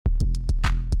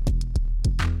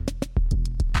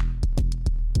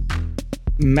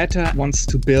Meta wants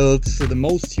to build the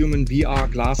most human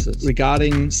VR glasses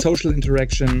regarding social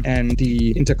interaction and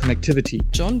the interconnectivity.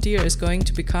 John Deere is going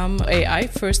to become an AI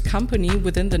first company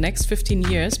within the next 15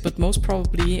 years, but most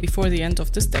probably before the end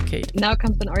of this decade. Now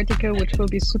comes an article which will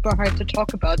be super hard to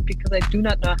talk about because I do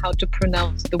not know how to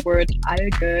pronounce the word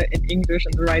alge in English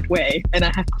in the right way. And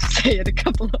I have to say it a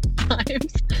couple of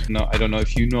times. No, I don't know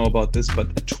if you know about this, but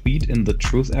a tweet in the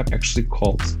Truth app actually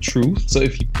calls truth. So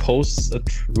if he posts a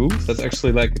truth, that's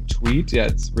actually like a tweet. Yeah,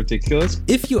 it's ridiculous.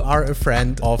 If you are a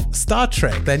friend of Star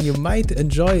Trek, then you might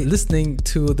enjoy listening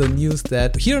to the news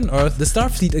that here on Earth, the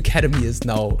Starfleet Academy is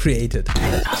now created.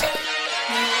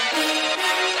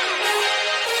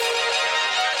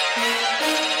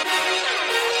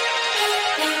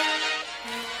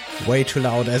 Way too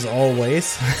loud as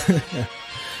always.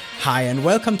 Hi and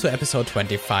welcome to episode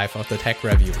 25 of the Tech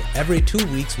Review. Every 2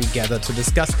 weeks we gather to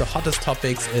discuss the hottest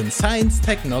topics in science,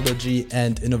 technology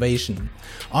and innovation.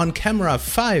 On camera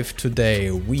 5 today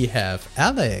we have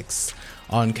Alex.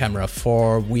 On camera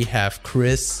 4 we have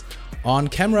Chris. On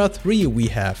camera 3 we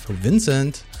have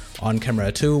Vincent. On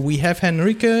camera 2 we have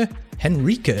Henrike.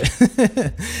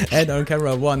 And on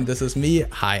camera 1 this is me.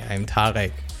 Hi, I'm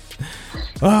Tarek.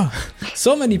 Oh,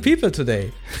 so many people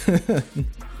today.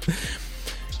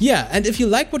 Yeah, and if you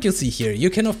like what you see here, you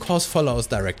can of course follow us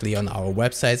directly on our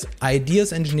websites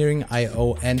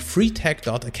ideasengineering.io and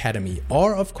freetech.academy,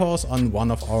 or of course on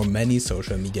one of our many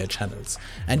social media channels.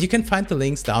 And you can find the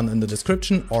links down in the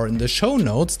description or in the show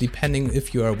notes, depending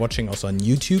if you are watching us on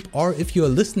YouTube or if you are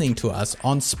listening to us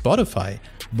on Spotify.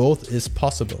 Both is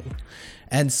possible.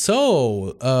 And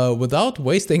so, without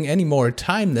wasting any more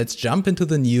time, let's jump into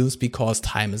the news because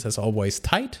time is as always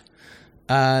tight.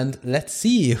 And let's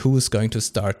see who's going to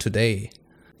start today.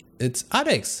 It's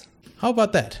Alex. How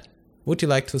about that? Would you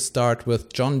like to start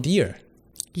with John Deere?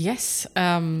 Yes.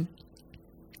 So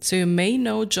you may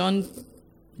know John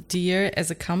Deere as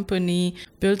a company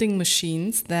building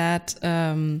machines that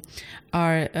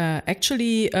are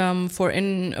actually for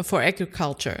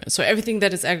agriculture. So everything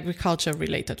that is agriculture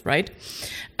related, right?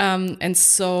 And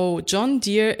so John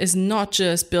Deere is not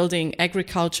just building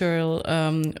agricultural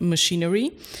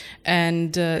machinery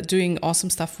and doing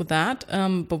awesome stuff with that.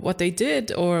 But what they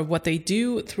did, or what they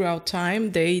do throughout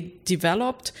time, they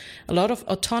developed a lot of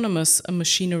autonomous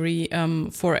machinery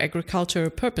for agricultural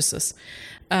purposes.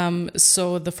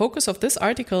 So the focus of this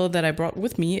article that I brought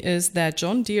with me is that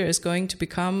John Deere is going to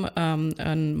become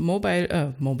a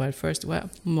mobile first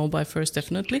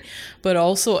definitely, but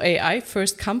also AI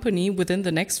first company within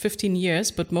the next 15 years,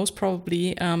 but most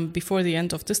probably before the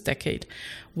end of this decade.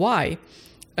 Why?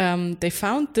 They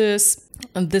found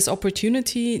this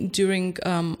opportunity during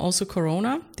also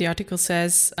Corona. The article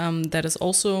says that is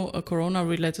also a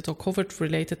Corona-related or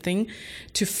COVID-related thing,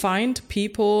 to find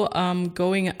people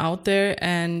going out there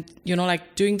and,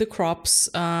 like doing the crops,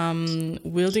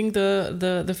 wielding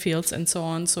the fields and so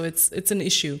on. So it's an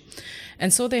issue.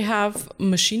 And so they have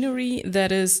machinery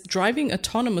that is driving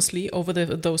autonomously over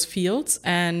those fields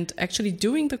and actually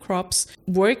doing the crops,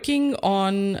 working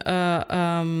on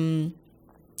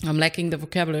I'm lacking the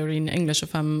vocabulary in English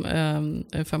if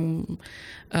I'm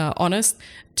honest.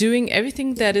 Doing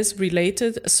everything that is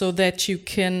related so that you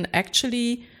can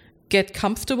actually get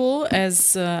comfortable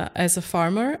as a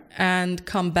farmer and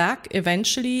come back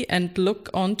eventually and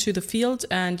look onto the field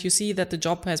and you see that the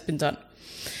job has been done.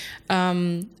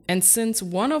 And since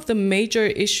one of the major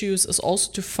issues is also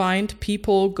to find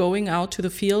people going out to the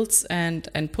fields and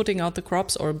putting out the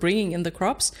crops or bringing in the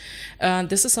crops,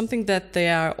 this is something that they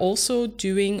are also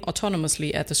doing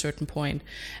autonomously at a certain point.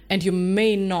 And you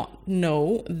may not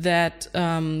know that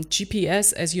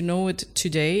GPS, as you know it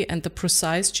today, and the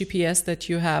precise GPS that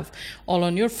you have all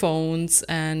on your phones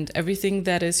and everything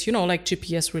that is, like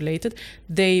GPS related,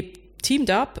 they teamed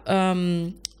up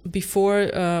before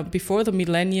the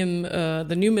millennium,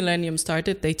 the new millennium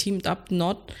started. They teamed up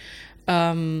not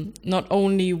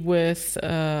only with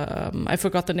I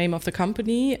forgot the name of the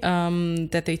company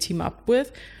that they team up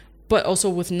with, but also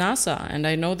with NASA. And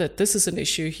I know that this is an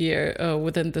issue here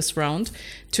within this round,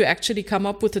 to actually come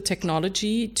up with the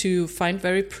technology to find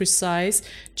very precise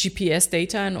GPS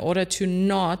data in order to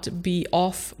not be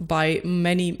off by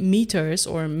many meters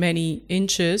or many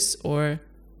inches, or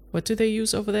what do they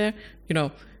use over there?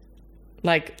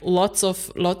 Like lots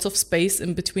of space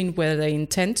in between where they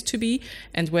intend to be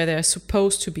and where they're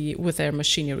supposed to be with their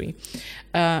machinery.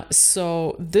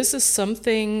 So this is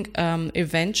something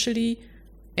eventually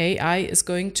AI is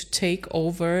going to take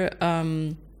over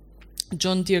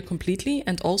John Deere completely,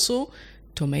 and also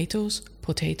tomatoes,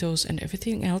 potatoes, and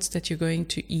everything else that you're going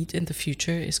to eat in the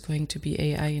future is going to be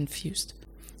AI infused.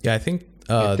 Yeah, I think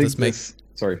this makes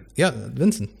Sorry. Yeah,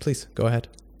 Vincent, please go ahead.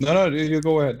 No, you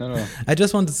go ahead. No. I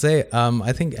just want to say,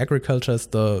 I think agriculture is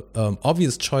the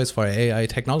obvious choice for AI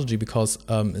technology because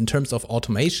in terms of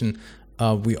automation,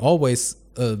 we always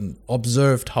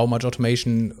observed how much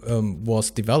automation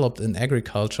was developed in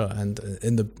agriculture, and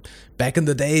back in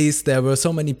the days there were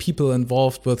so many people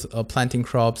involved with planting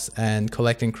crops and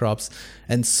collecting crops,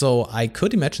 and so I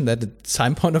could imagine that at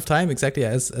some point of time, exactly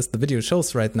as the video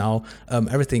shows right now,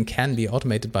 everything can be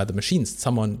automated by the machines.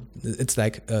 It's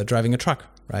like driving a truck,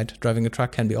 right? Driving a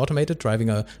truck can be automated. Driving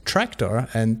a tractor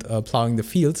and plowing the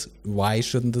fields, why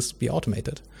shouldn't this be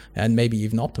automated and maybe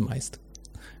even optimized?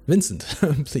 Vincent,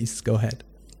 please go ahead.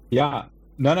 Yeah.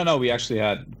 No. We actually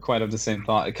had kind of the same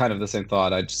thought.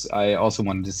 I also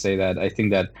wanted to say that I think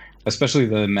that especially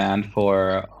the demand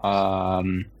for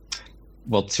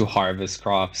to harvest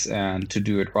crops and to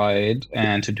do it right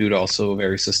and to do it also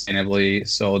very sustainably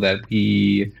so that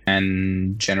we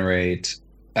can generate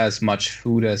as much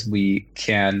food as we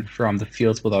can from the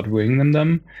fields without ruining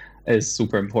them is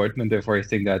super important, and therefore I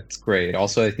think that's great.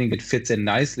 Also, I think it fits in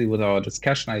nicely with our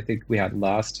discussion I think we had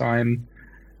last time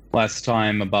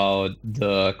about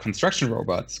the construction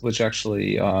robots, which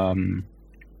actually are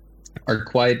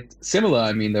quite similar.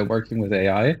 I mean, they're working with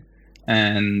AI,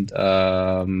 and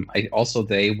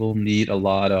they will need a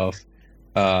lot of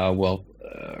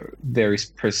very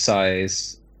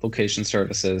precise location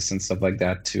services and stuff like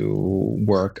that to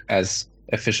work as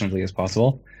efficiently as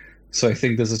possible. So I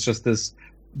think this is just this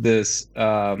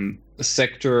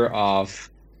sector of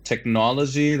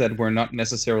technology that we're not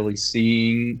necessarily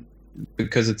seeing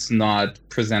because it's not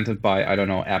presented by, I don't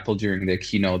know, Apple during their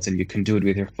keynotes and you can do it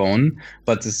with your phone,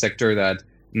 but the sector that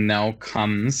now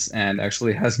comes and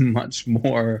actually has much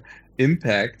more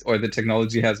impact, or the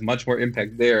technology has much more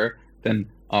impact there than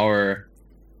our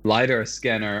LiDAR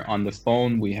scanner on the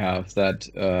phone we have that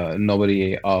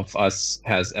nobody of us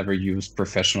has ever used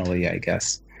professionally, I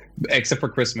guess. Except for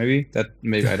Chris, maybe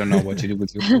I don't know what you do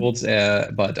with your tools,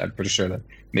 but I'm pretty sure that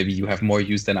maybe you have more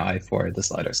use than I for this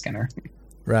LiDAR scanner.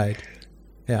 Right.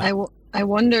 Yeah. I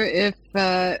wonder if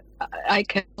I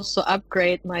can also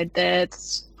upgrade my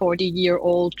dad's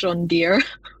 40-year-old John Deere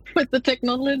with the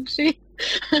technology,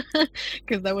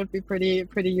 because that would be pretty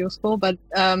useful. But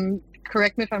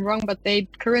correct me if I'm wrong, but they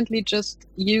currently just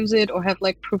use it or have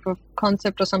like proof of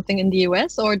concept or something in the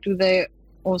US, or do they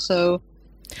also?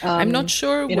 I'm not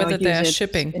sure whether they're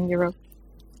shipping in Europe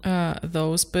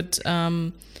those, but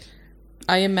I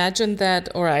imagine that,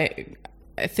 or I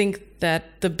think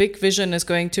that the big vision is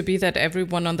going to be that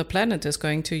everyone on the planet is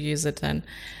going to use it then,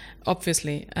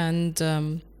 obviously.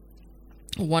 And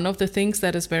one of the things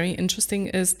that is very interesting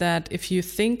is that if you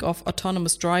think of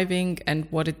autonomous driving and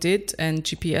what it did and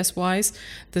GPS-wise,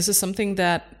 this is something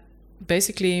that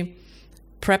basically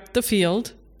prepped the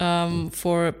field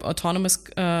for autonomous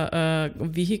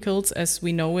vehicles as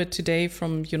we know it today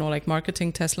from, like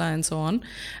marketing, Tesla and so on.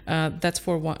 That's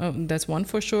one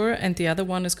for sure. And the other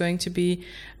one is going to be,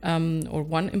 or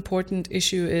one important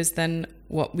issue is then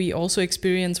what we also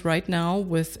experience right now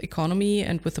with economy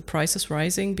and with the prices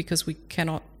rising, because we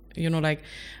cannot,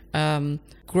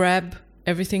 grab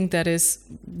everything that is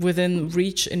within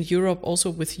reach in Europe, also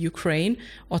with Ukraine.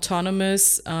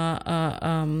 Autonomous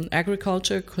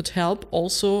agriculture could help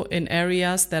also in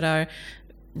areas that are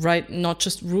not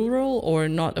just rural or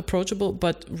not approachable,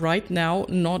 but right now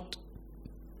not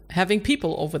having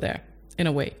people over there in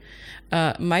a way.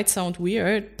 Might sound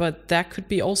weird, but that could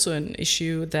be also an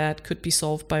issue that could be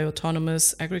solved by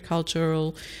autonomous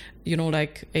agricultural,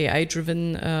 like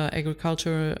AI-driven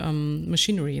agriculture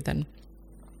machinery then.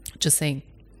 Just saying.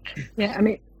 Yeah, I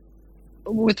mean,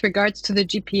 with regards to the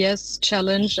GPS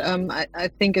challenge, I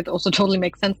think it also totally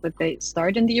makes sense that they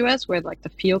start in the US, where like the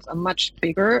fields are much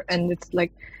bigger, and it's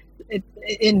like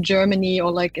in Germany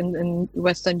or like in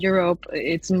Western Europe,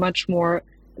 it's much more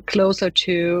closer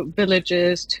to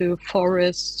villages, to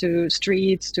forests, to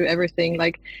streets, to everything.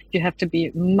 Like you have to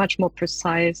be much more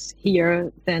precise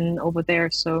here than over there.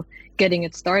 So getting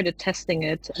it started, testing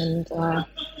it, and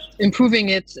improving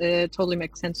it totally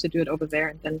makes sense to do it over there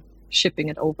and then shipping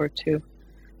it over to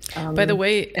by the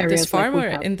way, this farmer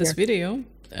like in this video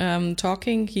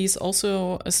talking, he's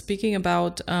also speaking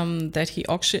about that he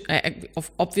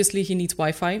obviously he needs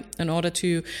Wi-Fi in order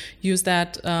to use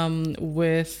that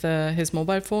with his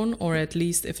mobile phone, or at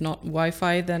least if not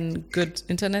Wi-Fi, then good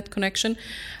internet connection.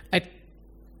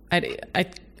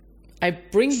 I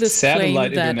bring this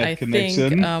Satellite claim that I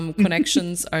connection. think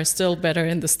connections are still better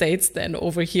in the States than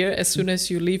over here as soon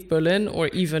as you leave Berlin, or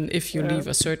even if you leave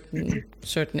a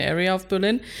certain area of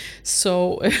Berlin.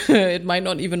 So it might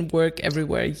not even work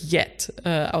everywhere yet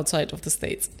outside of the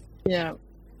States. Yeah.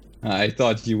 I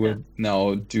thought you would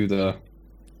now do the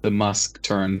Musk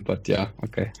turn, but yeah,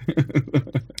 okay.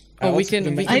 Oh, we also can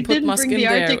could we imagine- can I put didn't Musk bring in the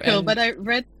there. article, and- but I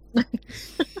read.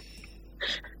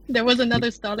 There was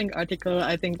another Starlink article,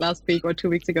 I think, last week or 2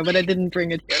 weeks ago, but I didn't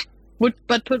bring it here. Would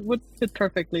fit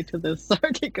perfectly to this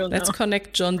article Let's now.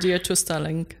 connect John Deere to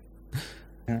Starlink.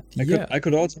 Yeah. I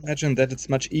could also imagine that it's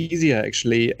much easier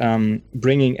actually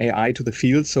bringing AI to the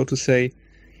field, so to say,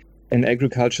 in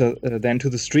agriculture than to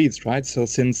the streets, right? So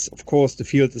since, of course, the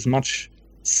field is much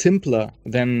simpler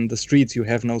than the streets. You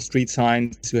have no street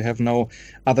signs, you have no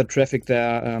other traffic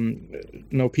there,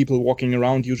 no people walking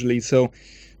around usually. So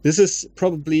this is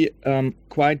probably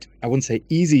quite, I wouldn't say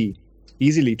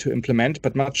easily to implement,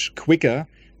 but much quicker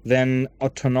than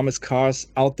autonomous cars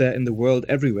out there in the world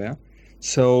everywhere.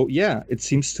 So yeah, it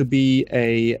seems to be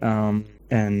a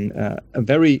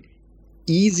very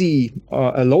easy,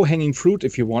 a low-hanging fruit,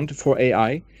 if you want, for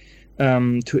AI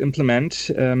to implement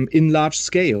in large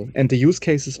scale. And the use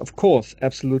cases, of course,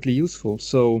 absolutely useful.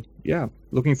 So yeah,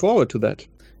 looking forward to that.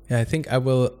 Yeah, I think I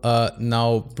will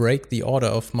now break the order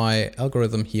of my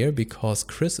algorithm here because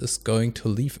Chris is going to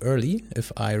leave early,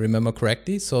 if I remember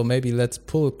correctly. So maybe let's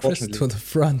pull Chris to the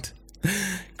front.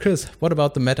 Chris, what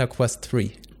about the Meta Quest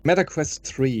 3? Meta Quest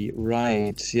 3,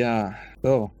 right, yeah.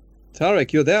 Oh,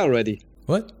 Tarek, you're there already.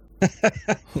 What?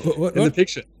 What? In the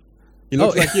picture. He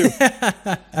looks like you.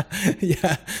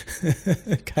 Yeah,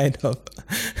 kind of.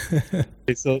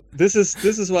 Okay, so this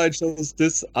is why I chose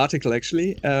this article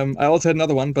actually. I also had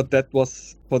another one, but that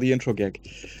was for the intro gag.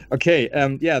 Okay,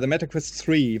 yeah, the Meta Quest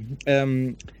 3.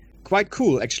 Quite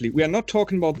cool actually. We are not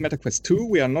talking about Meta Quest 2.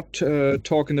 We are not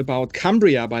talking about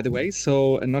Cambria, by the way.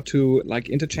 So not to like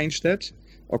interchange that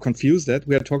or confuse that.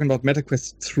 We are talking about Meta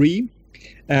Quest 3,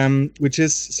 which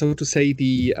is, so to say,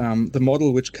 the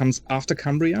model which comes after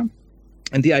Cambria.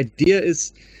 And the idea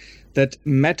is that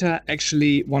Meta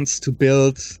actually wants to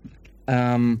build,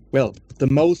 the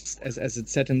most, as it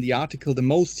said in the article, the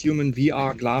most human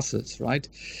VR glasses, right?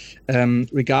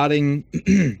 Regarding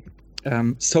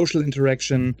social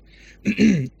interaction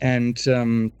and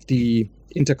the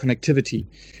interconnectivity.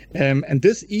 And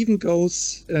this even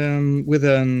goes with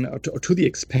to the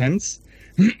expense,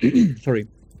 sorry,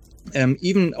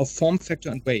 even of form factor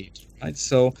and weight, right?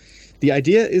 So the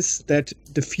idea is that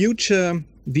the future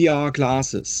VR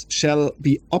glasses shall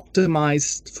be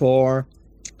optimized for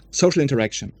social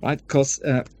interaction, right? Because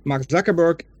Mark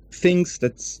Zuckerberg thinks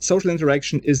that social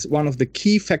interaction is one of the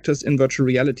key factors in virtual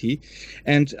reality,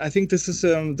 and I think this is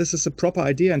a proper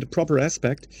idea and a proper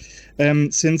aspect,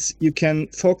 since you can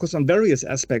focus on various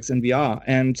aspects in VR.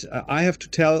 And I have to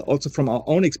tell also from our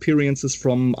own experiences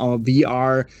from our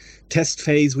VR test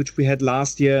phase, which we had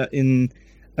last year in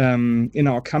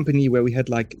our company, where we had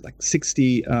like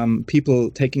 60 people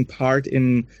taking part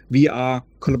in VR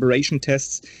collaboration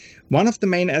tests. One of the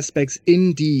main aspects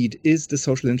indeed is the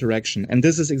social interaction. And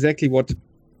this is exactly what,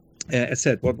 as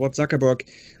said, what Zuckerberg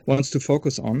wants to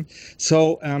focus on.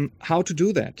 So how to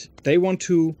do that? They want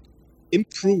to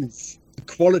improve the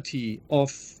quality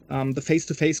of the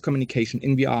face-to-face communication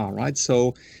in VR, right?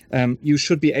 So you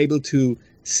should be able to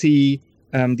see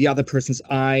the other person's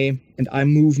eye and eye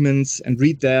movements and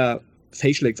read their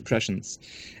facial expressions.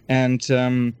 And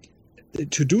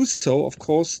to do so, of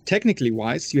course, technically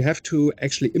wise, you have to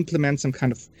actually implement some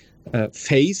kind of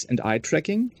face and eye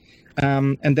tracking.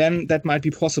 And then that might be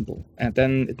possible. And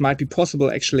then it might be possible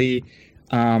actually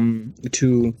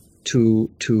to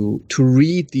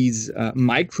read these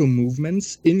micro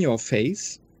movements in your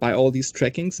face by all these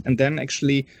trackings, and then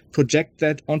actually project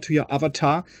that onto your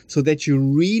avatar, so that you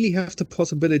really have the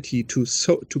possibility to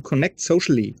connect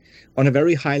socially on a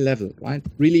very high level, right?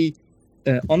 Really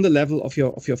on the level of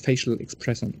your facial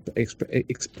expressions.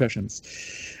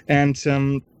 And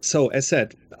so, as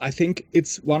said, I think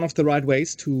it's one of the right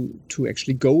ways to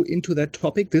actually go into that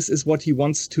topic. This is what he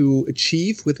wants to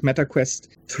achieve with MetaQuest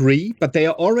 3, but they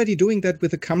are already doing that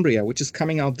with the Cambria, which is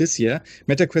coming out this year.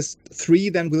 MetaQuest 3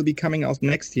 then will be coming out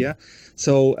next year.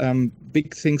 So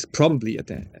big things probably at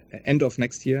the end of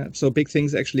next year. So big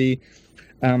things actually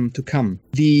to come.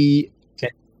 The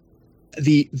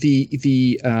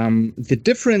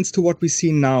difference to what we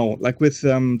see now, like with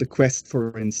the Quest,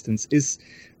 for instance, is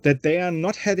that they are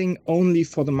not heading only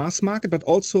for the mass market, but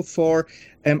also for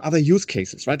other use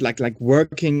cases, right? Like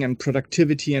working and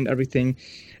productivity and everything.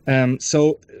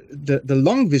 So the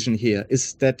long vision here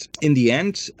is that in the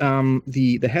end,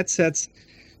 the headsets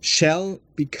shall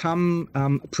become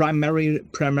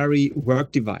primary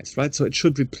work device, right? So it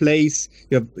should replace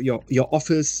your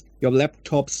office, your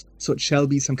laptops. So it shall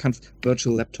be some kind of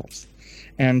virtual laptops.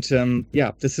 And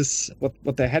this is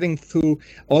what they're heading through.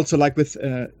 Also, like with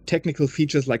technical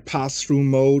features like pass-through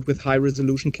mode with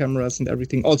high-resolution cameras and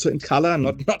everything. Also in color,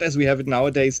 not as we have it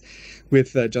nowadays,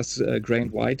 with just gray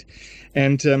and white.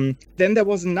 And then there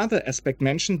was another aspect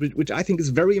mentioned, which I think is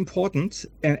very important,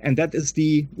 and that is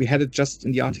we had it just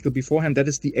in the article beforehand. That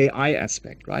is the AI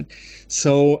aspect, right?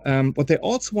 So what they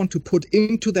also want to put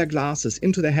into their glasses,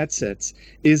 into their headsets,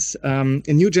 is a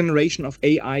new generation of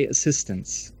AI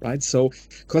assistants, right? So,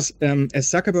 because as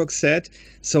Zuckerberg said,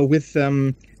 so with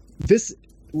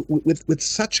with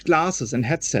such glasses and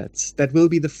headsets, that will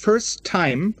be the first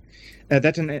time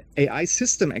that an AI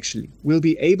system actually will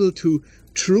be able to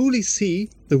truly see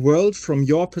the world from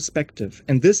your perspective.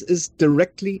 And this is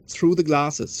directly through the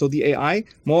glasses. So the AI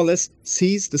more or less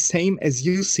sees the same as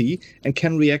you see and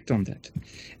can react on that.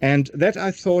 And that,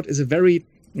 I thought, is a very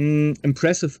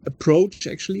impressive approach,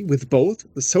 actually, with both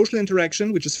the social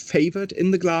interaction, which is favored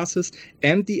in the glasses,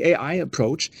 and the AI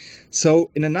approach.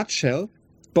 So in a nutshell,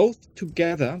 both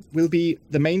together will be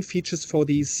the main features for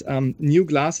these new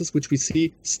glasses, which we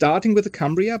see starting with the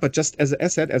Cambria, but just as I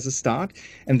said, as a start,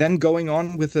 and then going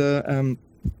on with the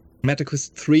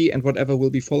MetaQuest 3 and whatever will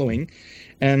be following.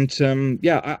 And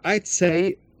I'd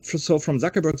say, so from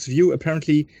Zuckerberg's view,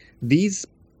 apparently these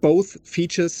both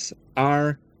features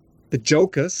are the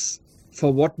jokers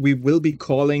for what we will be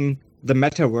calling the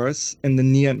metaverse in the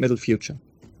near and middle future.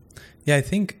 Yeah, I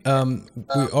think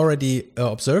we already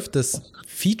observed this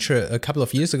feature a couple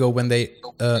of years ago when they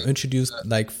introduced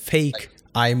like fake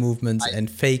eye movements and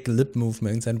fake lip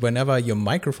movements, and whenever your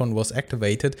microphone was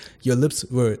activated, your lips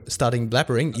were starting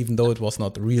blabbering, even though it was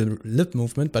not real lip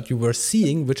movement, but you were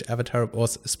seeing which avatar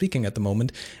was speaking at the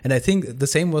moment. And I think the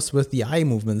same was with the eye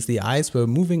movements. The eyes were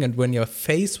moving, and when your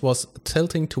face was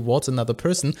tilting towards another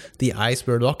person, the eyes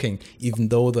were locking, even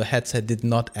though the headset did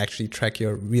not actually track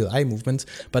your real eye movements,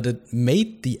 but it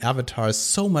made the avatars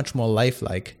so much more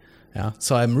lifelike. Yeah,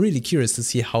 so I'm really curious to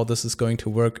see how this is going to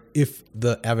work if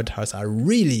the avatars are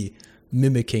really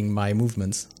mimicking my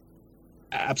movements.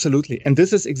 Absolutely, and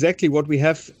this is exactly what we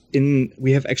have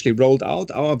we have actually rolled out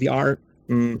our VR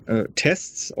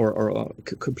tests or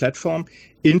platform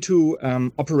into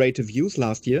operative use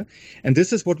last year, and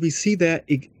this is what we see there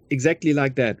exactly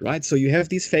like that, right? So you have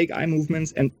these fake eye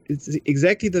movements, and it's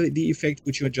exactly the effect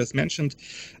which you just mentioned.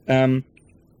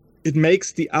 It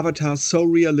makes the avatar so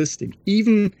realistic,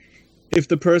 even if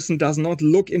the person does not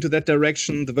look into that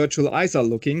direction the virtual eyes are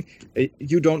looking.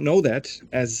 You don't know that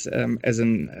as a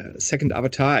second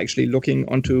avatar actually looking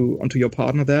onto your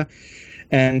partner there.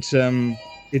 And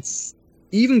it's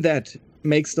even that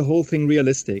makes the whole thing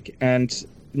realistic. And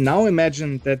now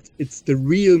imagine that it's the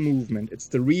real movement, it's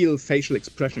the real facial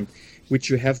expression which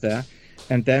you have there.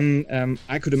 And then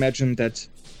I could imagine that,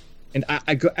 and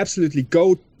I absolutely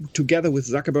go together with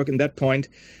Zuckerberg in that point,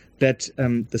 that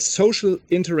the social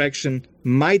interaction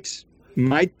might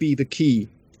be the key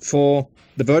for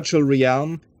the virtual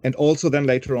realm, and also then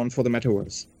later on for the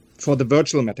metaverse, for the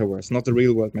virtual metaverse, not the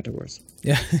real world metaverse.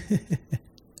 Yeah.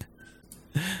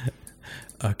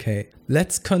 Okay,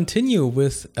 let's continue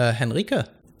with Henrike.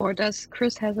 Or does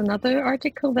Chris have another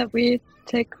article that we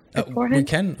take beforehand? We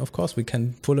can, of course, we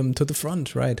can pull him to the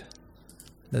front, right?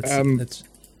 Let's...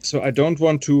 So I don't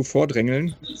want to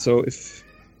vordrängeln. So if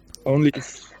only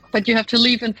if... But you have to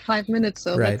leave in 5 minutes,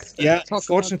 so right. let's yeah. talk.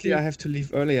 Fortunately, I have to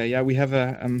leave earlier. Yeah, we have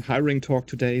a hiring talk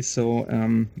today, so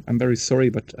I'm very sorry,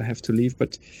 but I have to leave.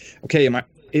 But okay,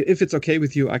 if it's okay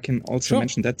with you, I can also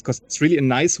mention that, because it's really a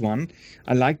nice one.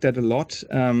 I like that a lot.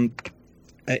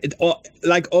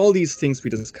 Like all these things we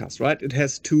discuss, right? It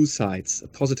has two sides: a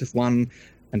positive one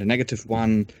and a negative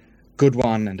one, good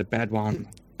one and a bad one,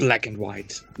 black and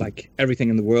white, like everything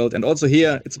in the world. And also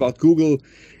here, it's about Google.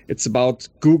 It's about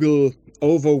Google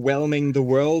overwhelming the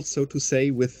world, so to say,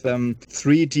 with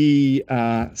 3D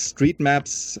street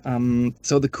maps.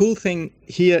 So the cool thing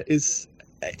here is,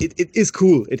 it is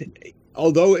cool.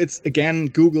 Although it's, again,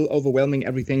 Google overwhelming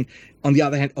everything, on the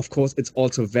other hand, of course, it's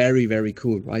also very, very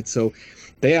cool, right? So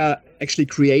they are actually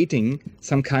creating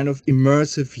some kind of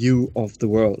immersive view of the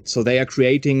world. So they are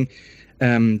creating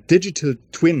digital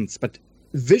twins, but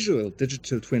visual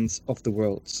digital twins of the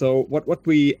world. So what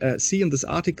we see in this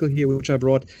article here, which I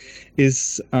brought,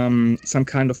 is some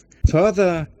kind of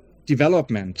further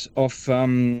development of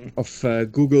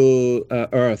Google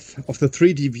Earth, of the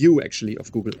 3D view actually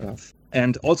of Google Earth.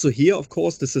 And also here, of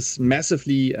course, this is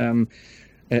massively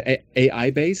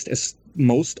AI based, as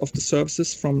most of the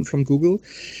services from Google.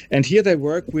 And here they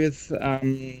work with a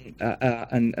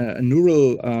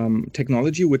neural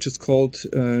technology, which is called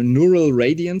neural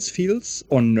radiance fields,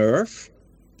 or NERF,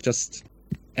 just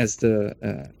as the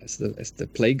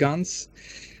play guns.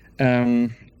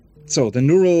 So the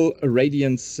neural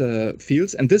radiance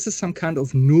fields, and this is some kind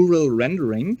of neural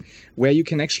rendering where you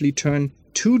can actually turn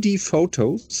 2D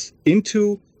photos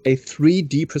into a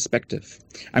 3D perspective.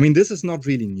 I mean, this is not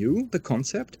really new, the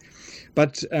concept,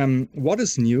 but what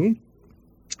is new,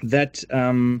 that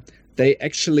they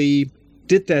actually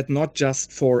did that not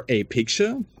just for a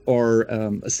picture or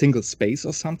a single space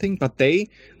or something, but they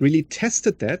really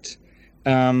tested that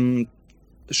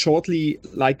shortly,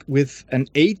 like with an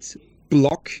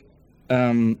 8-block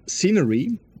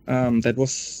scenery that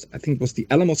was, I think, was the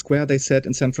Alamo Square, they said,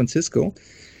 in San Francisco.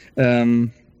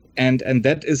 And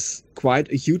that is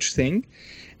quite a huge thing.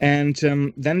 And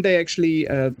then they actually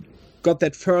got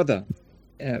that further,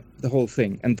 the whole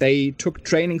thing. And they took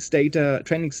trainings data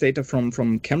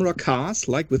from camera cars,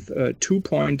 like with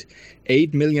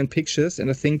 2.8 million pictures. And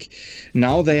I think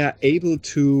now they are able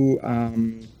to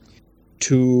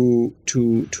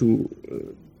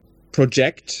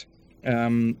project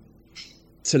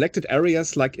selected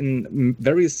areas, like in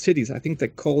various cities. I think they're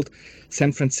called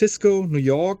San Francisco, New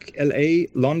York, LA,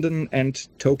 London, and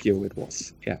Tokyo it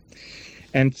was. Yeah.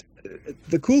 And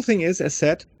the cool thing is, as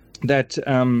said, that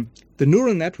the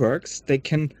neural networks, they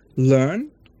can learn.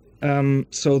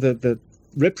 So the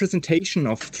representation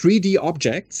of 3D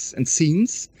objects and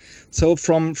scenes. So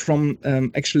from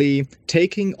actually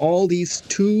taking all these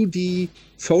 2D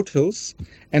photos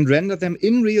and render them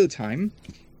in real time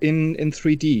in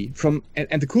 3D.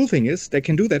 And the cool thing is they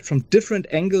can do that from different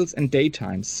angles and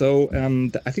daytimes. So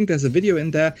I think there's a video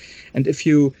in there, and if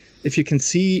you can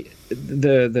see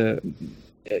the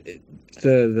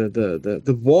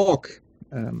walk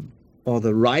or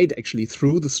the ride actually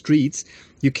through the streets,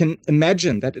 you can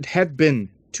imagine that it had been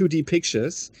 2D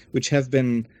pictures which have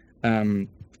been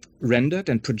rendered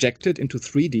and projected into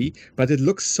 3D, but it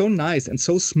looks so nice and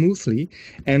so smoothly.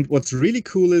 And what's really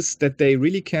cool is that they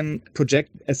really can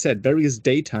project, as said, various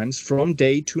daytimes from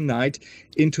day to night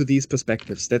into these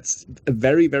perspectives. That's a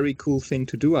very, very cool thing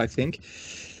to do, I think.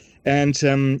 And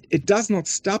it does not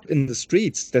stop in the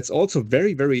streets. That's also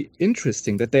very, very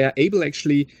interesting, that they are able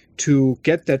actually to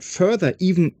get that further,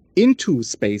 even into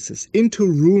spaces, into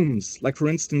rooms. Like, for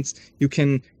instance, you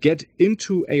can get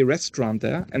into a restaurant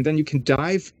there, and then you can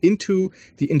dive into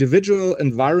the individual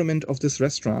environment of this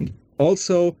restaurant.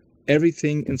 Also,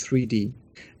 everything in 3D.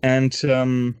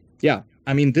 And yeah,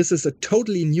 I mean, this is a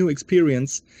totally new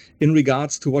experience in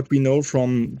regards to what we know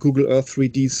from Google Earth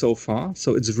 3D so far.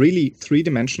 So it's really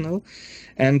three-dimensional.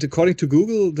 And according to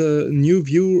Google, the new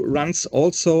view runs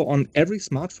also on every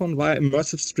smartphone via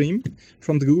immersive stream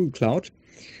from the Google Cloud.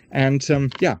 And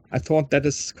yeah, I thought that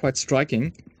is quite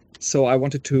striking. So I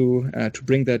wanted to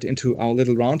bring that into our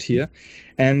little round here.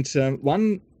 And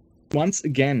once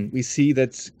again, we see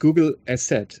that Google, as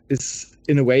said, is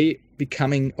in a way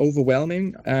becoming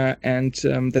overwhelming, and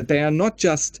that they are not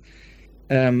just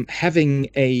having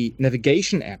a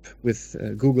navigation app with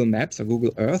Google Maps or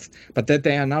Google Earth, but that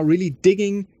they are now really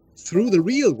digging through the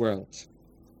real world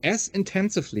as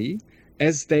intensively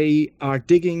as they are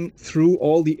digging through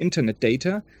all the internet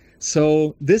data.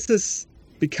 So this is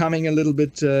becoming a little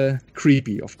bit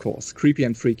creepy, of course, creepy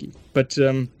and freaky. But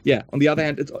yeah, on the other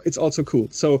hand, it's also cool.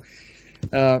 So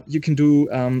you can do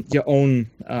your own,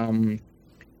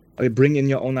 bring in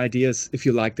your own ideas if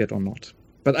you like that or not.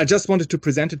 But I just wanted to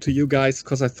present it to you guys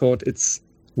because I thought it's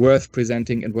worth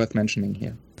presenting and worth mentioning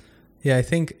here. Yeah, I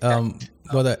think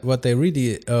what they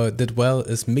really did well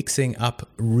is mixing up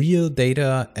real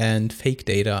data and fake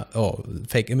data or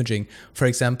fake imaging. For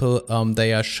example,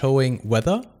 they are showing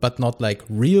weather, but not like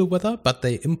real weather, but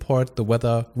they import the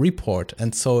weather report.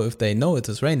 And so if they know it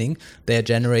is raining, they are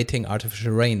generating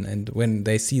artificial rain. And when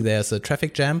they see there's a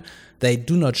traffic jam, they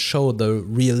do not show the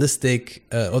realistic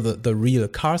or the real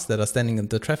cars that are standing in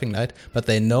the traffic light, but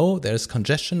they know there's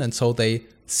congestion, and so they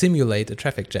simulate a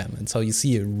traffic jam. And so you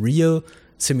see a real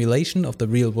simulation of the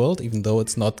real world, even though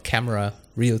it's not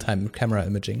real-time camera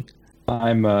imaging.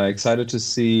 I'm excited to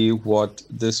see what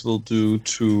this will do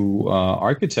to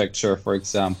architecture, for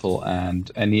example, and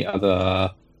any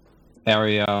other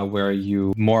area where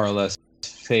you more or less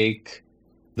fake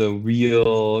the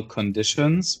real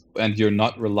conditions and you're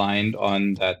not reliant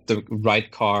on that the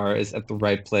right car is at the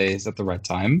right place at the right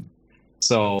time.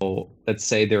 So let's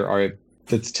say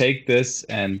let's take this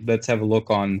and let's have a look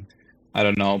on, I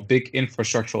don't know, big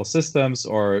infrastructural systems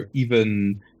or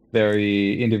even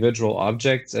very individual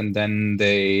objects, and then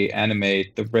they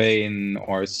animate the rain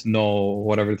or snow,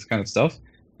 whatever this kind of stuff.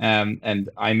 And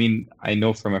I mean, I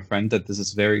know from a friend that this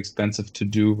is very expensive to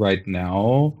do right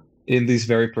now in these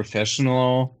very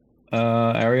professional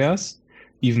areas,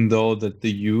 even though that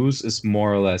the use is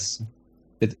more or less,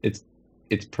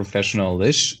 it's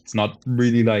professional-ish. It's not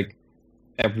really like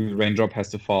every raindrop has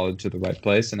to fall into the right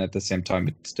place, and at the same time,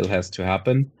 it still has to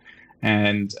happen.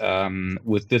 And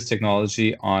with this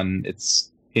technology in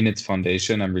its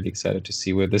foundation, I'm really excited to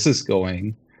see where this is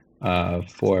going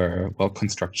for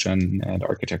construction and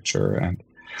architecture and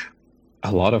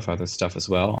a lot of other stuff as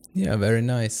well. Yeah, very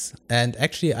nice. And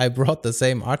actually, I brought the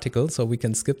same article, so we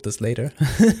can skip this later.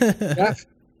 Yeah,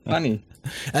 funny.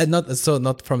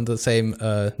 Not from the same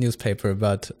newspaper,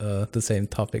 but the same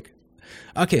topic.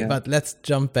 Okay, but let's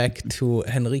jump back to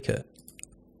Henrike.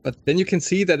 But then you can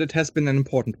see that it has been an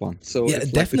important one. So yeah,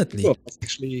 definitely. Like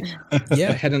actually,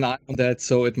 had an eye on that,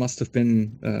 so it must have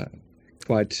been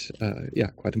quite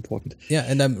important. Yeah,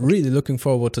 and I'm really looking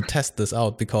forward to test this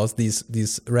out, because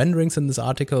these renderings in this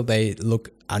article, they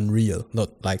look unreal, not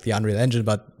like the Unreal Engine,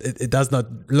 but it does not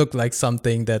look like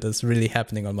something that is really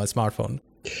happening on my smartphone.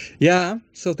 Yeah,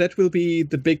 so that will be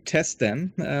the big test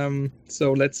then.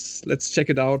 So let's check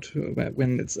it out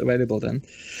when it's available then.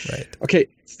 Right. Okay,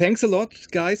 thanks a lot,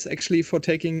 guys, actually, for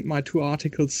taking my 2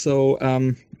 articles. So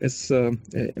as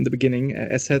in the beginning,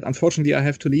 as said, unfortunately, I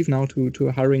have to leave now to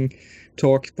a hiring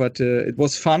talk, but it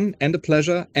was fun and a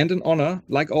pleasure and an honor,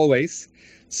 like always.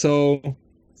 So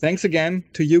thanks again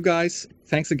to you guys.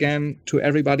 Thanks again to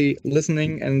everybody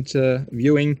listening and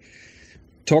viewing.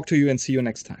 Talk to you and see you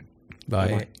next time. Bye.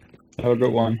 Bye-bye. Have a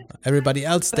good one. Everybody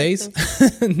else stays.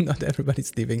 Not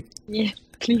everybody's leaving. Yeah,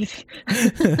 please.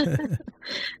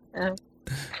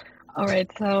 All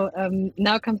right, so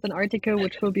now comes an article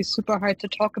which will be super hard to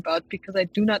talk about, because I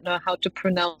do not know how to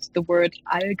pronounce the word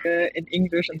algae in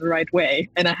English in the right way,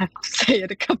 and I have to say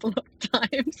it a couple of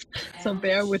times. So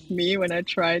bear with me when I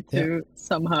try to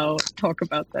somehow talk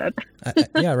about that.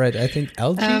 Yeah, right. I think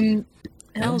algae.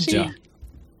 Algae.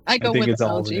 I go with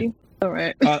algae. All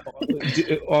right.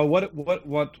 Or what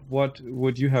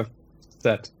would you have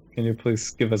said? Can you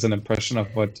please give us an impression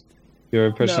of what your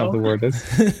impression of the word is?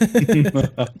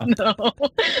 No.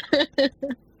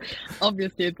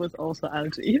 Obviously, it was also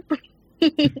algae.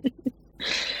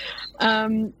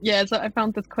 So I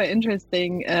found this quite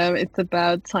interesting. It's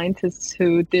about scientists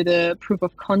who did a proof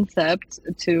of concept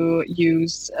to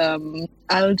use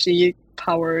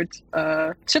algae-powered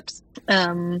chips.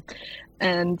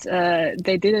 And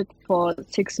they did it for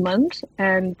 6 months,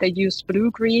 and they used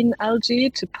blue-green algae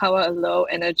to power a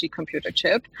low-energy computer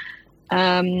chip.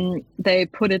 They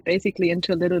put it basically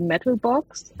into a little metal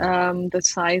box, the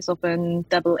size of an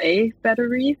AA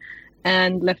battery,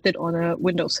 and left it on a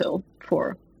windowsill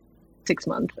for 6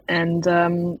 months. And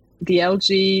the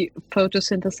algae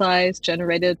photosynthesized,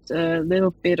 generated a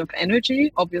little bit of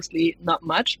energy, obviously not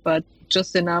much, but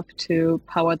just enough to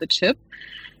power the chip.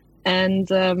 And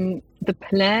the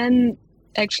plan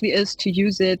actually is to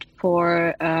use it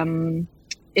for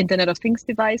Internet of Things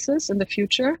devices in the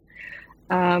future.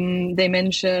 They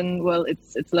mention,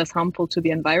 it's less harmful to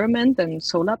the environment than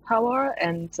solar power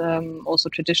and also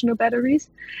traditional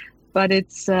batteries, but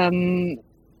it's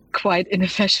quite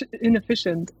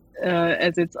inefficient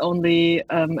as it's only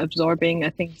absorbing, I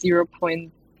think,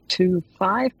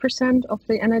 0.25% of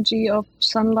the energy of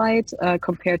sunlight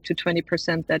compared to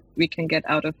 20% that we can get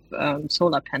out of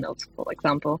solar panels, for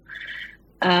example.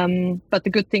 But the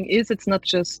good thing is it's not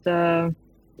just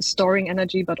storing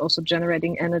energy, but also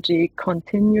generating energy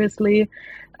continuously.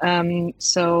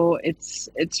 So it's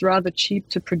rather cheap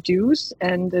to produce,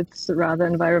 and it's rather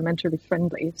environmentally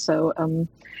friendly. So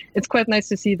it's quite nice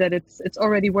to see that it's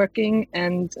already working,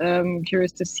 and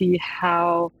curious to see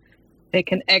how they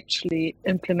can actually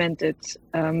implement it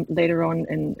later on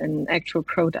in actual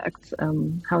products,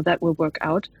 how that will work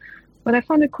out. But I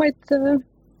found it quite,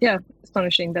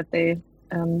 astonishing that they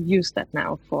use that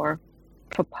now for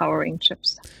powering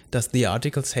chips. Does the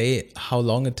article say how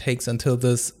long it takes until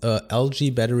this algae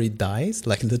battery dies,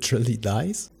 like literally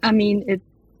dies? I mean, it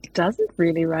doesn't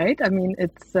really, right? I mean,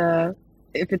 it's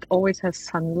if it always has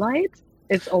sunlight,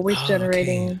 it's always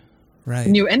generating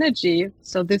new energy.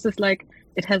 So this is like,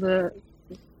 it has a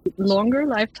longer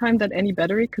lifetime than any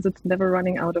battery because it's never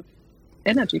running out of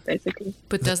energy, basically.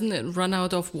 But doesn't it run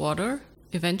out of water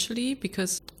eventually?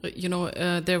 Because,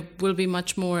 there will be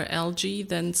much more algae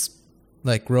than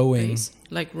like growing.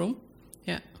 Like room?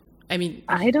 Yeah. I mean...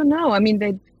 I don't know. I mean,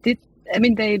 they didn't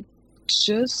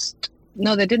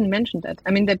mention that.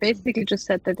 I mean, they basically just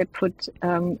said that they put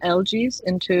algae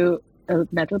into a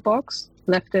metal box,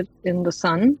 left it in the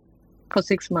sun for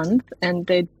 6 months, and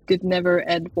they did never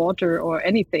add water or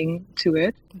anything to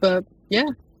it. But yeah,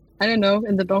 I don't know.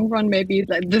 In the long run, maybe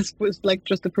like this was like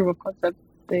just a proof of concept.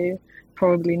 They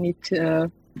probably need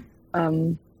to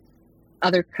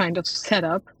other kind of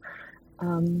setup.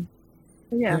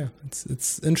 Yeah,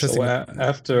 it's interesting.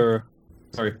 So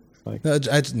Sorry. Like, No,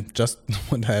 I just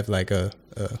want to have like a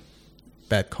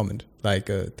bad comment. Like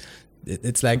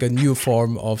it's like a new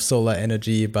form of solar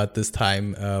energy, but this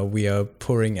time we are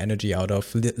pouring energy out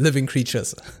of living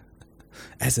creatures,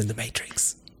 as in the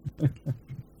Matrix.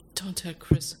 Don't tell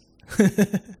Chris.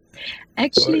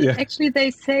 Actually,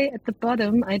 they say at the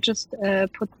bottom. I just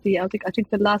put the article. I think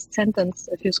the last sentence.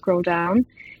 If you scroll down,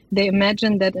 they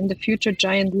imagine that in the future,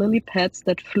 giant lily pads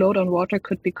that float on water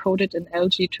could be coated in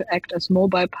algae to act as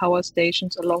mobile power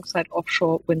stations alongside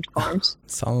offshore wind farms.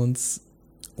 Sounds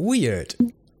weird.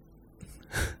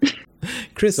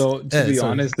 Chris, so to be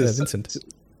honest, Vincent,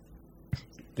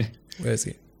 where is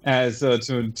he? So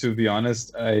to be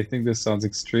honest, I think this sounds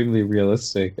extremely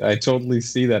realistic. I totally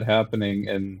see that happening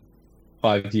in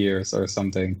 5 years or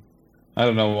something. I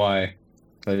don't know why,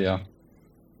 but yeah.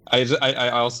 I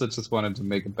also just wanted to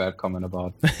make a bad comment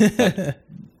about that.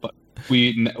 But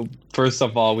first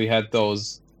of all, we had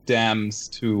those dams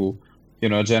to,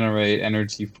 generate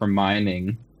energy for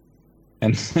mining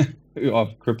and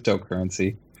of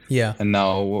cryptocurrency. Yeah. And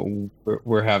now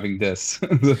we're having this.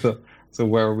 So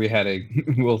where are we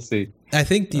heading? We'll see. I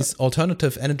think these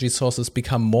alternative energy sources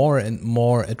become more and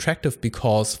more attractive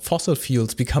because fossil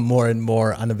fuels become more and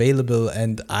more unavailable,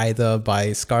 and either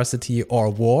by scarcity or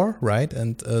war, right?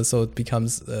 And so it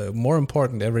becomes more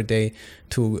important every day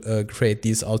to create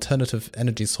these alternative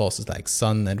energy sources like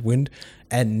sun and wind.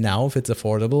 And now, if it's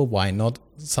affordable, why not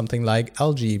something like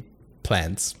algae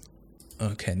plants?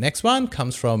 Okay, next one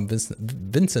comes from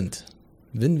Vincent.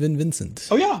 Vincent.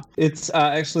 Oh yeah, it's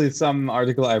actually some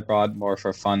article I brought more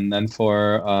for fun than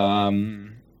for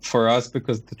us,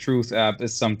 because the Truth app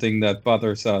is something that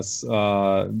bothers us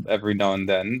every now and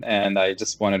then, and I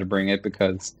just wanted to bring it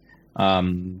because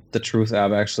the Truth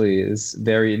app actually is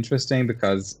very interesting,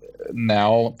 because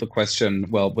now the question,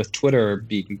 with Twitter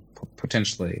being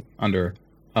potentially under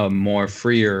a more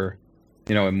freer,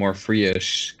 a more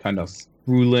free-ish kind of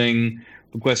ruling,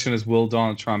 the question is, will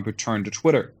Donald Trump return to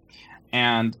Twitter?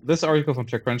 And this article from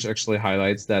TechCrunch actually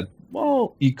highlights that,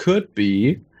 he could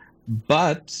be,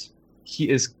 but he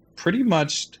is pretty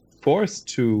much forced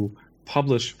to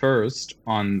publish first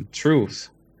on Truth,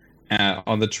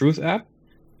 on the Truth app.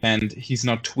 And he's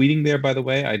not tweeting there, by the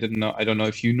way. I don't know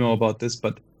if you know about this,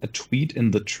 but a tweet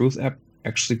in the Truth app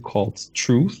actually called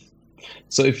Truth.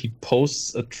 So if he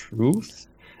posts a truth,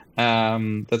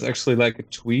 that's actually like a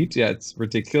tweet. Yeah, it's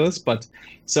ridiculous. But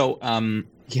so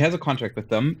he has a contract with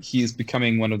them. He is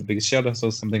becoming one of the biggest shareholders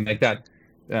or something like that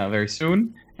very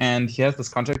soon. And he has this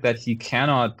contract that he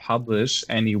cannot publish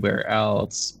anywhere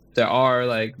else. There are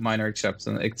like minor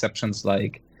exceptions,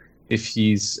 like if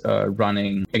he's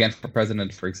running again for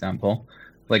president, for example,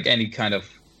 like any kind of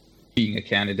being a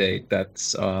candidate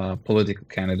that's a political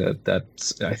candidate,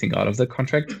 that's I think out of the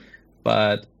contract.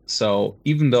 But so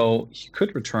even though he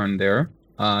could return there,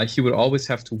 he would always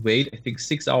have to wait, I think,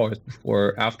 6 hours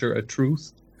after a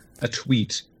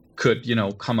tweet could,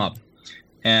 come up.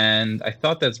 And I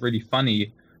thought that's really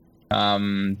funny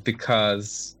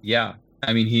because,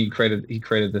 I mean, he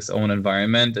created this own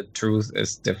environment. The Truth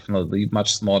is definitely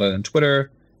much smaller than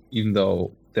Twitter, even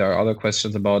though there are other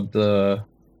questions about the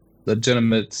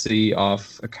legitimacy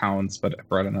of accounts. But I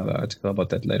brought another article about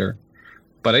that later.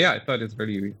 But I thought it's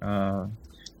really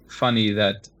funny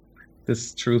that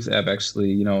this Truth app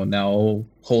actually, now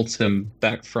holds him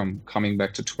back from coming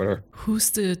back to Twitter. Who's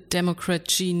the Democrat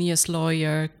genius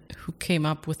lawyer who came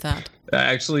up with that?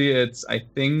 Actually, it's, I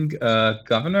think,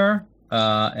 governor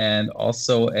and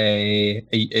also he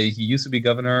used to be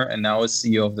governor and now is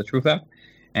CEO of the Truth app,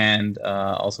 and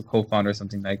also co-founder,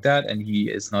 something like that. And he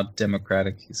is not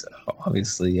Democratic. He's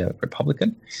obviously a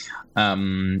Republican.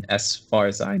 As far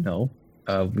as I know,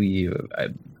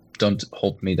 don't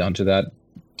hold me down to that.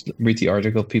 Read the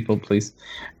article, people, please.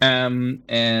 I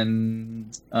mean,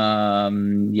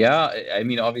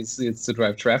 obviously it's to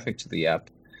drive traffic to the app.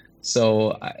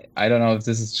 So I don't know if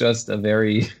this is just a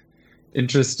very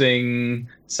interesting,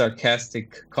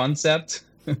 sarcastic concept,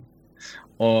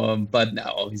 but no,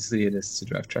 obviously it is to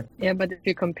drive traffic. Yeah, but if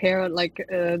you compare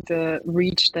the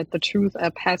reach that the Truth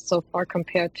app has so far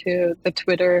compared to the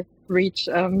Twitter reach,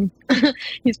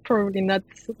 he's probably not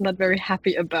very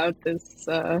happy about this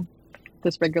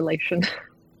regulation.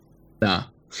 No,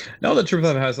 the Truth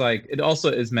app has it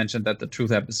also is mentioned that the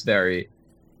Truth app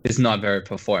is not very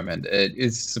performant. It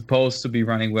is supposed to be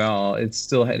running well. It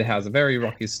has a very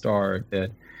rocky start.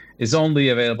 It is only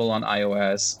available on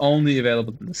iOS, only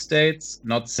available in the States.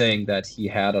 Not saying that he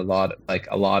had a lot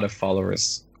of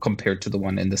followers compared to the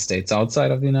one in the States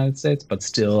outside of the United States, but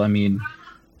still, I mean,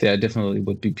 there definitely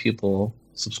would be people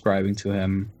subscribing to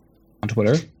him on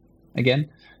Twitter again,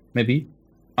 maybe.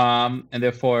 And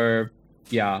therefore,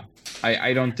 yeah,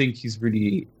 I don't think he's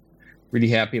really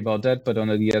happy about that. But on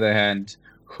the other hand,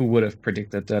 who would have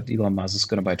predicted that Elon Musk is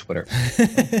going to buy Twitter?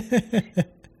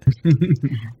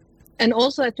 And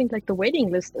also, I think like the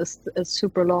waiting list is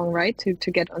super long, right? To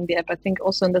get on the app. I think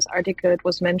also in this article it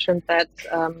was mentioned that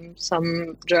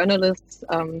some journalists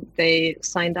they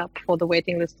signed up for the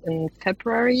waiting list in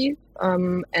February,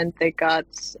 and they got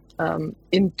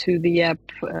into the app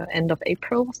end of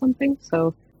April or something.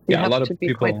 So you have to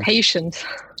be quite patient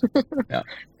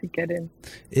to get in.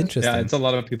 Interesting. Yeah, it's a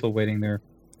lot of people waiting there.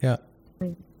 Yeah.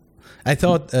 I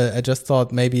just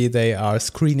thought maybe they are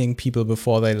screening people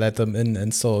before they let them in,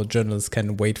 and so journalists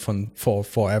can wait for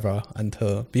forever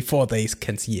before they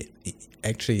can see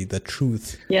actually the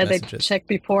truth. Yeah, messages. They check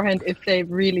beforehand if they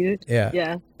really,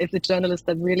 if the journalists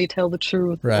that really tell the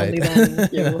truth, right. only then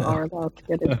you are allowed to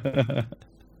get in.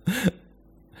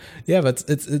 Yeah, but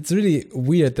it's really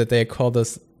weird that they call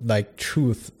this like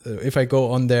truth. If I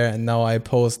go on there and now I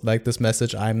post like this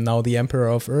message, I'm now the Emperor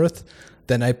of Earth,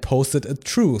 then I posted a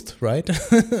truth, right?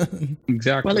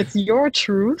 Exactly. Well, it's your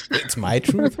truth. It's my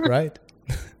truth, right?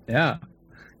 Yeah.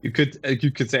 You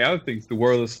could say other things. The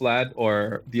world is flat,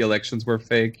 or the elections were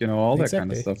fake, all that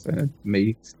kind of stuff. And it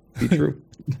may be true.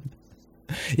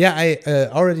 Yeah, I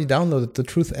already downloaded the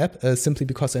Truth app simply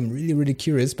because I'm really, really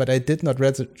curious, but I did not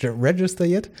register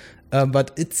yet.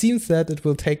 But it seems that it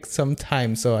will take some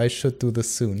time, so I should do this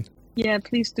soon. Yeah,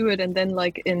 please do it. And then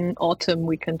like in autumn,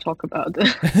 we can talk about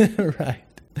it. Right.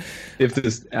 If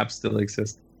this app still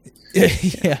exists.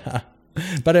 Yeah.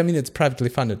 But I mean, it's privately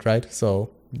funded, right? So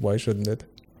why shouldn't it?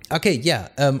 Okay, yeah.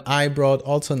 I brought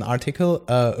also an article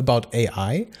about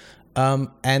AI.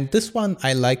 And this one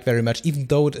I like very much, even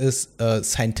though it is a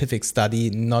scientific study,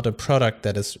 not a product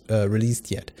that is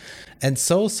released yet. And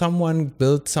so someone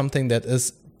built something that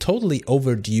is totally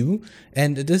overdue,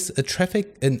 and it is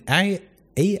an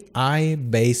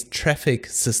AI-based traffic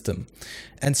system.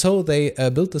 And so they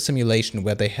built a simulation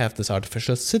where they have this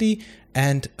artificial city,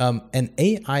 and an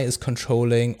AI is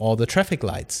controlling all the traffic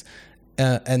lights.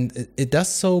 And it does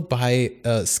so by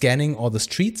scanning all the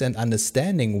streets and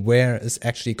understanding where is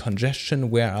actually congestion,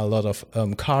 where are a lot of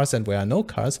cars and where are no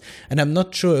cars. And I'm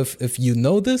not sure if you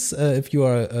know this, if you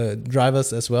are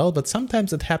drivers as well, but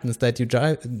sometimes it happens that you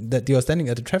are standing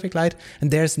at a traffic light and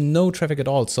there's no traffic at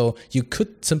all. So you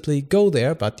could simply go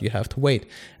there, but you have to wait.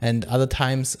 And other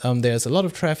times there's a lot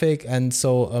of traffic, and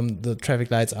so the traffic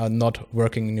lights are not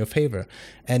working in your favor.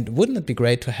 And wouldn't it be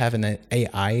great to have an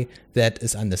AI that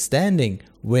is understanding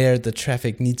where the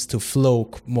traffic needs to flow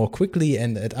more quickly,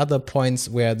 and at other points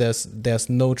where there's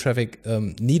no traffic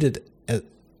needed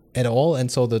at all, and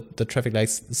so the traffic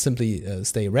lights simply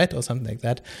stay red or something like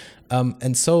that.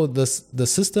 And so the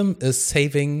system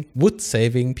would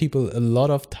saving people a lot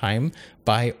of time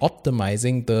by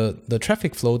optimizing the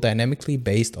traffic flow dynamically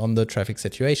based on the traffic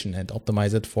situation and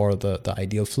optimize it for the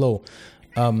ideal flow.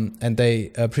 And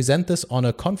they present this on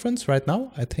a conference right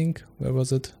now. I think, where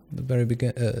was it? The very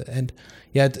beginning. And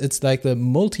yeah, it's like the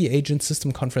Multi-Agent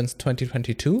System Conference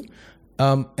 2022.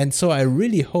 And so I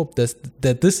really hope that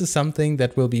this is something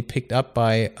that will be picked up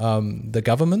by the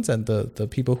governments and the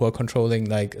people who are controlling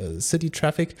like city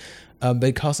traffic,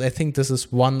 because I think this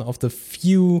is one of the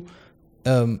few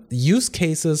use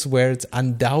cases where it's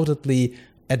undoubtedly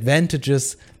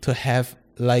advantageous to have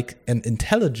like an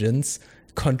intelligence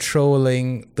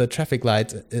controlling the traffic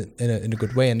lights in a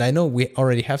good way. And I know we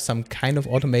already have some kind of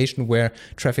automation where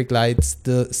traffic lights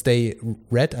stay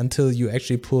red until you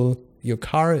actually pull your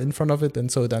car in front of it,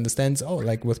 and so it understands, oh,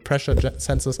 like with pressure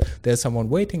sensors there's someone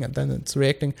waiting, and then it's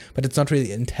reacting, but it's not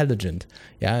really intelligent.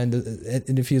 Yeah, and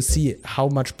if you see how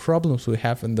much problems we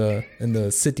have in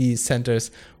the city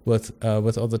centers with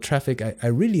all the traffic, I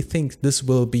really think this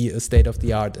will be a state of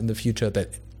the art in the future,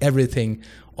 that everything,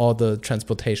 all the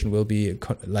transportation will be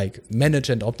like managed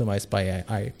and optimized by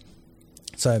AI.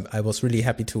 So I was really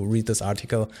happy to read this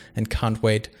article and can't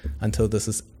wait until this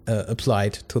is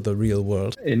applied to the real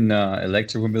world. In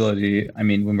electric mobility, I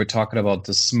mean, when we're talking about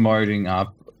the smartening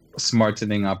up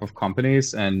of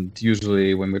companies, and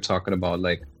usually when we're talking about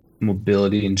like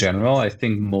mobility in general, I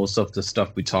think most of the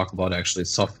stuff we talk about actually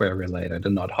is software related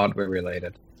and not hardware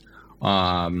related.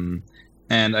 And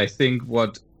I think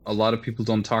what a lot of people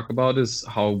don't talk about is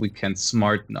how we can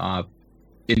smarten up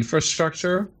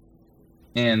infrastructure.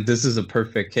 And this is a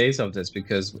perfect case of this,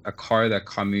 because a car that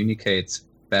communicates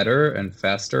better and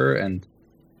faster and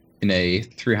in a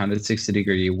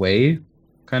 360-degree way,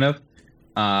 kind of,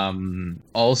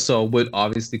 also would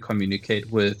obviously communicate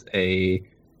with a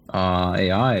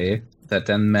AI that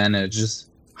then manages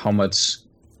how many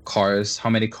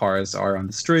cars are on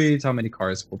the street, how many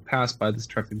cars will pass by this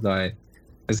traffic light,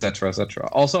 etc., etc.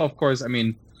 Also, of course, I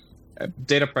mean,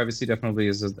 data privacy definitely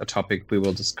is a topic we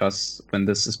will discuss when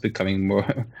this is becoming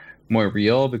more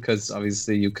real, because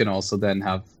obviously you can also then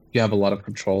have a lot of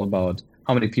control about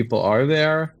how many people are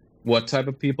there, what type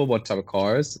of people, what type of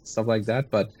cars, stuff like that.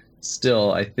 But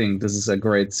still, I think this is a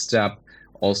great step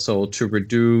also to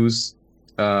reduce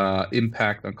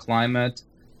impact on climate,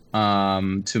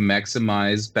 to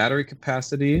maximize battery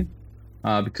capacity,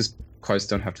 because cars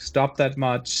don't have to stop that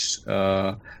much,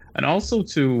 and also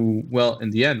to, well,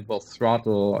 in the end,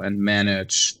 throttle and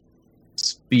manage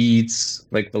speeds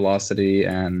like velocity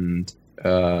and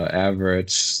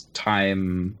average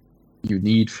time you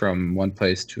need from one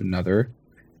place to another.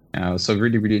 So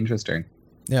really, really interesting.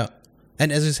 Yeah.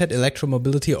 And as you said,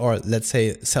 electromobility, or let's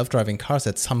say self-driving cars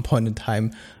at some point in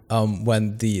time,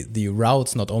 when the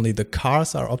routes, not only the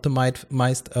cars are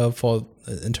optimized for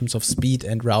in terms of speed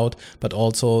and route, but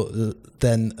also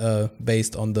then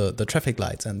based on the traffic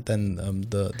lights, and then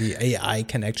the AI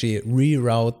can actually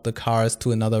reroute the cars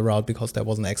to another route because there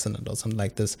was an accident or something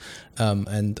like this,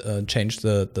 and change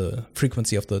the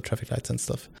frequency of the traffic lights and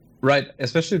stuff. Right,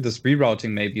 especially this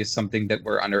rerouting maybe is something that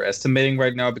we're underestimating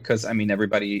right now, because I mean,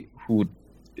 everybody who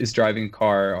is driving a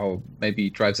car or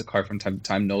maybe drives a car from time to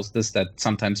time knows this, that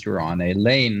sometimes you're on a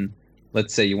lane.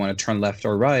 Let's say you want to turn left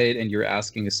or right, and you're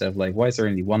asking yourself, like, why is there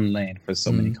only one lane for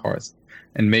so many cars?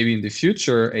 And maybe in the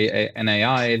future, an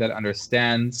AI that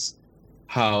understands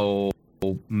how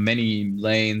many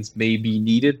lanes may be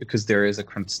needed because there is a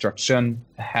construction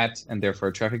ahead and therefore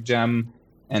a traffic jam,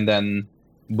 and then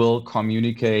will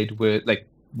communicate with, like,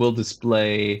 will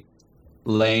display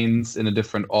lanes in a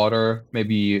different order,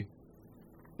 maybe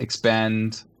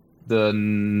expand the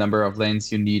number of lanes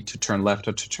you need to turn left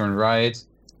or to turn right,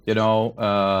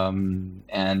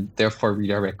 and therefore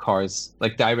redirect cars,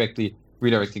 like directly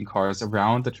redirecting cars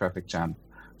around the traffic jam.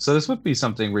 So this would be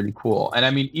something really cool. And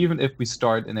I mean, even if we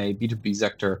start in a B2B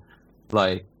sector,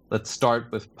 like let's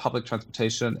start with public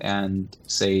transportation and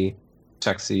say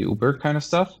taxi, Uber kind of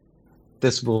stuff,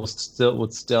 this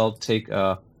would still take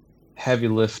a heavy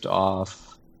lift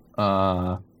off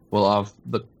of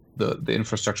the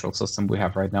infrastructural system we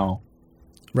have right now.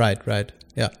 Right.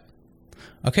 Yeah.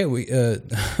 Okay,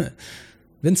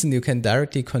 Vincent, you can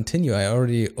directly continue. I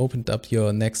already opened up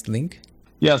your next link.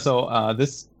 Yeah, so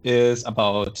this is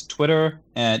about Twitter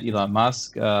and Elon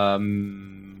Musk.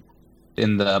 In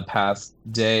the past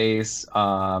days,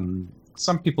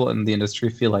 some people in the industry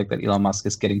feel like that Elon Musk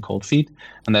is getting cold feet,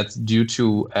 and that's due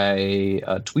to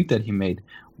a tweet that he made,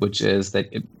 which is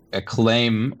that a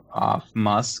claim of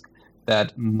Musk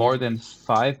that more than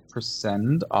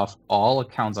 5% of all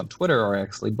accounts on Twitter are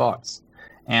actually bots.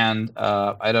 And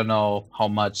I don't know how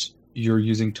much you're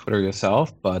using Twitter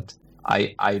yourself, but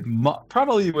I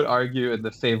probably would argue in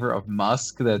the favor of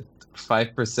Musk that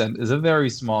 5% is a very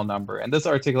small number. And this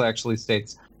article actually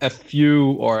states a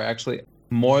few, or actually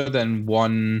more than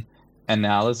one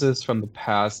analysis from the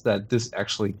past that this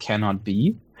actually cannot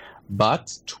be.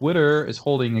 But Twitter is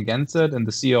holding against it, and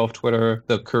the CEO of Twitter,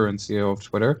 the current CEO of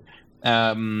Twitter,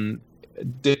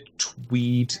 did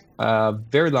tweet a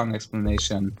very long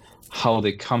explanation how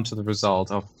they come to the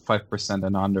result of 5%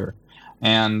 and under.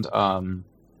 And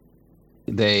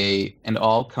it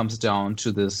all comes down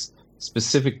to this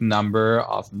specific number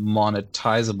of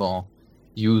monetizable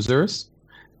users.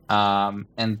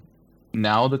 And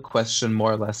now the question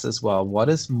more or less is, well, what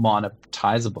is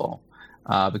monetizable?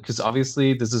 Because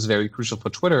obviously this is very crucial for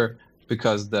Twitter,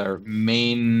 because their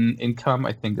main income,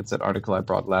 I think it's that article I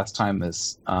brought last time,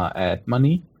 is ad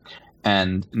money.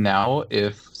 And now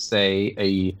if, say,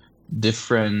 a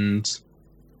different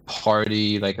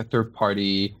party, like a third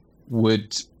party,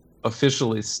 would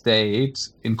officially state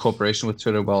in cooperation with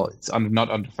Twitter, well, it's not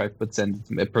under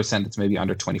 5%, it's maybe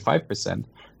under 25%.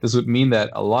 This would mean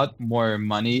that a lot more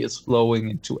money is flowing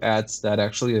into ads that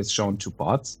actually is shown to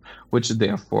bots, which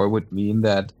therefore would mean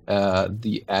that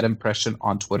the ad impression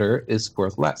on Twitter is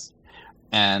worth less.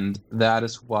 And that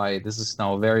is why this is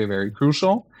now very, very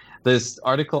crucial. This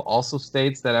article also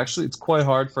states that actually it's quite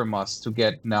hard for Musk to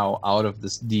get now out of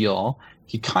this deal.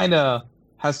 He kind of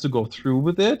has to go through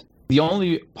with it. The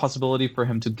only possibility for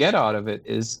him to get out of it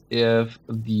is if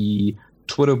the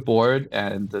Twitter board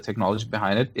and the technology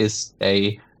behind it is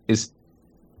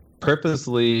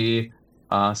purposely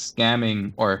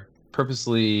scamming or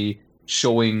purposely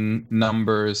showing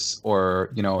numbers,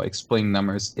 or explaining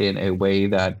numbers in a way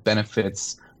that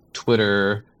benefits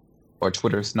Twitter or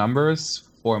Twitter's numbers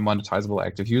for monetizable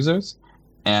active users,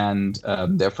 and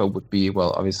therefore would be,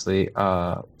 well, obviously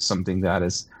something that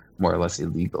is more or less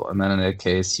illegal. And then in that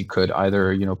case, you could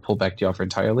either pull back the offer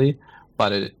entirely,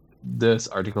 but this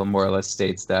article more or less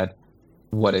states that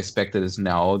what I expected is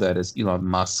now that is Elon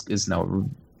Musk is now,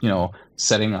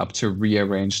 setting up to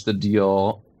rearrange the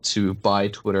deal to buy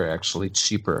Twitter actually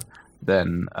cheaper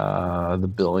than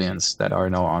the billions that are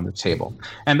now on the table.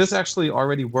 And this actually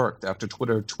already worked. After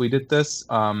Twitter tweeted this,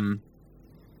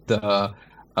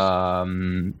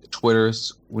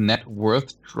 Twitter's net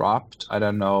worth dropped. I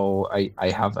don't know. I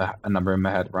have a number in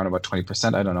my head, around about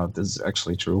 20%. I don't know if this is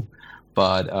actually true,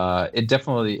 but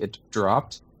it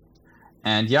dropped.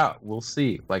 And yeah, we'll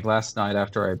see. Like last night,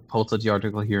 after I posted the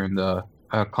article here in the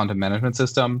content management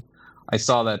system, I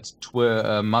saw that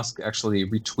Musk actually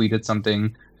retweeted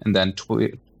something and then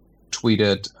tweeted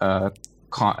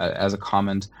as a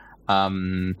comment,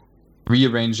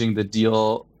 rearranging the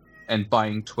deal and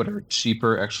buying Twitter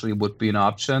cheaper actually would be an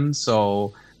option.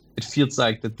 So it feels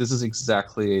like that this is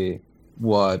exactly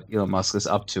what Elon Musk is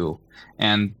up to.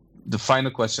 And the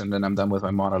final question, then I'm done with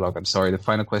my monologue, I'm sorry. The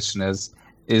final question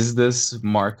is this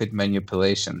market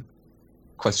manipulation? ?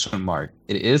 It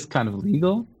is kind of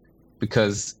legal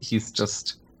because he's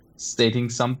just stating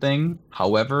something.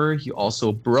 However, he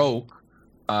also broke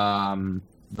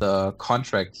the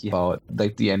contract he about,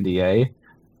 like the NDA,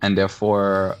 and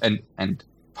therefore and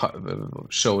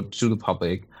showed to the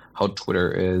public how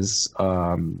Twitter is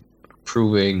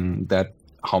proving that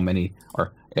how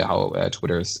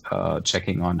Twitter is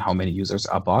checking on how many users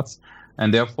are bots.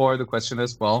 And therefore, the question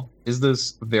is, well, is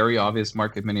this very obvious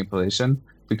market manipulation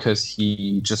because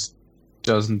he just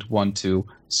doesn't want to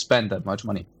spend that much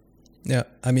money? Yeah,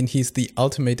 I mean, he's the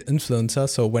ultimate influencer,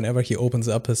 so whenever he opens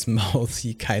up his mouth,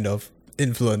 he kind of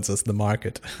influences the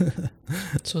market.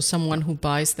 So someone who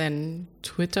buys then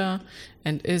Twitter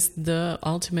and is the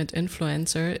ultimate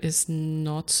influencer is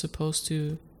not supposed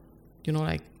to,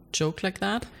 like joke like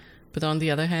that. But on the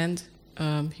other hand,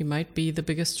 he might be the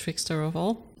biggest trickster of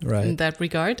all, right, in that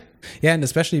regard. Yeah, and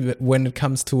especially when it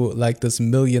comes to like this $1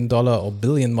 million or $1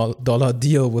 billion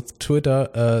deal with Twitter,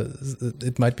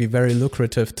 it might be very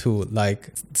lucrative to like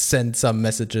send some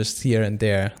messages here and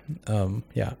there.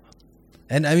 Yeah.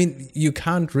 And I mean, you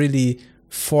can't really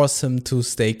force him to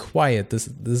stay quiet. This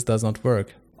does not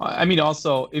work. I mean,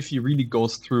 also, if he really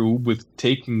goes through with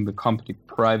taking the company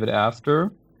private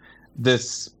after,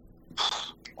 this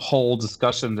whole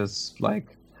discussion is like,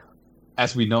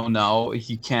 as we know now,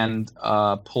 he can't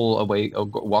pull away or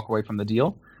walk away from the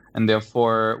deal. And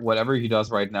therefore, whatever he does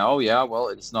right now, yeah, well,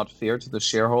 it's not fair to the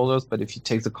shareholders. But if he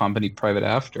takes the company private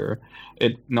after,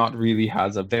 it not really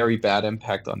has a very bad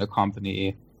impact on the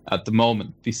company at the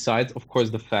moment. Besides, of course,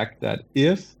 the fact that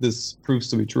if this proves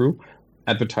to be true,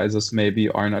 advertisers maybe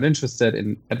are not interested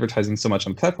in advertising so much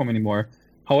on the platform anymore.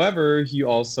 However, he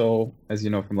also, as you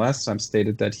know from last time,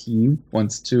 stated that he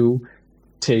wants to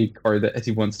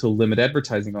limit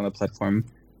advertising on the platform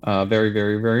very,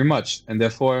 very, very much. And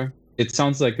therefore, it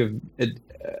sounds like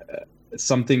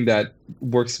something that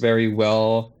works very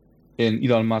well in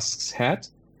Elon Musk's head.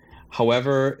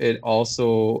 However, it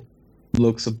also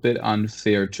looks a bit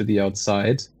unfair to the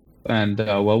outside. And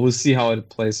we'll see how it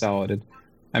plays out.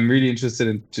 I'm really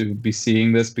interested to be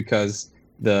seeing this because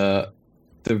the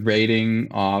rating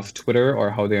of Twitter,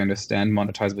 or how they understand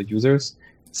monetizable users,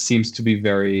 seems to be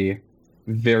very,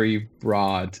 very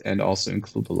broad and also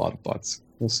include a lot of bots.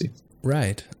 We'll see.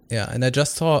 Right. Yeah. And I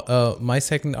just saw my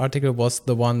second article was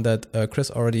the one that Chris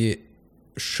already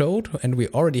showed, and we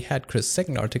already had Chris'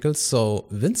 second article. So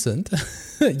Vincent,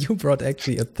 you brought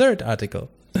actually a third article.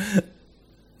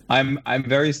 I'm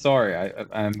very sorry.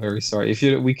 I'm very sorry.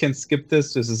 We can skip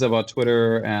this. This is about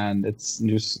Twitter and its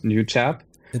new tab.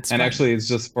 And fine. Actually, it's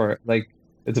just for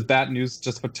it's a bad news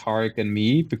just for Tarek and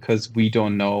me, because we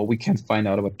don't know, we can't find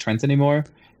out about trends anymore.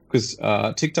 Because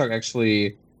TikTok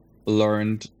actually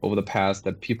learned over the past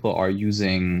that people are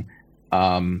using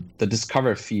the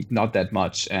Discover feed not that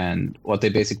much. And what they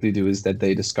basically do is that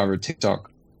they discover TikTok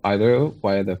either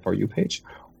via the For You page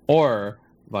or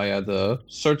via the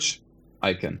search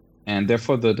icon. And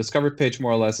therefore, the Discover page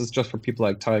more or less is just for people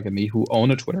like Tarek and me who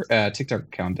own a TikTok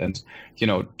account and,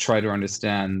 try to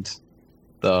understand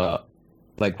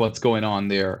what's going on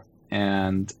there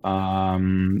and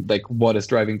what is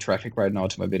driving traffic right now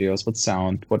to my videos, what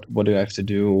sound, what do I have to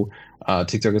do.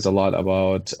 TikTok is a lot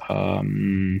about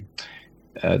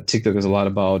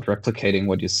replicating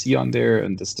what you see on there,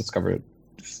 and this the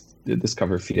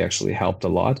Discover feed actually helped a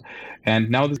lot. And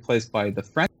now this is replaced by the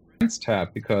Friends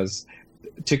tab, because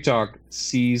TikTok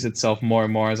sees itself more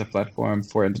and more as a platform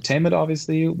for entertainment,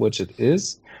 obviously, which it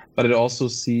is, but it also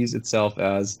sees itself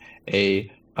as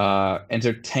a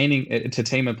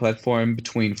entertainment platform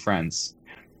between friends.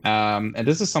 And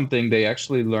this is something they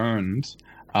actually learned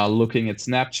looking at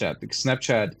Snapchat, because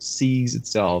Snapchat sees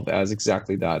itself as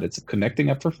exactly that. It's a connecting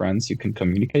app for friends. You can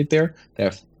communicate there. They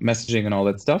have messaging and all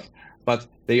that stuff, but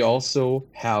they also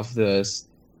have this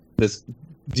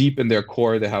deep in their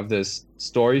core. They have this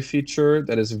story feature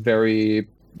that is very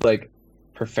like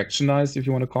perfectionized, if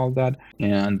you want to call it that,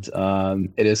 and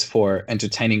it is for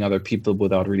entertaining other people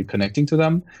without really connecting to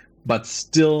them, but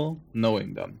still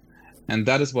knowing them. And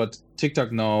that is what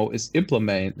TikTok now is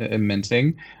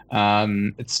implementing.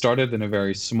 It started in a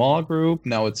very small group.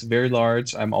 Now it's very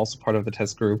large. I'm also part of the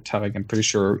test group. Tarek, I'm pretty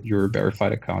sure your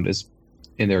verified account is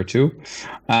in there too.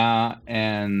 So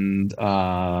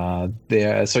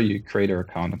you creator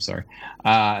account, I'm sorry.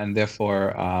 And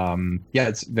therefore,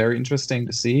 it's very interesting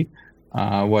to see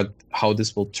how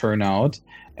this will turn out.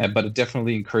 But it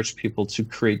definitely encouraged people to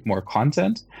create more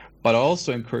content, but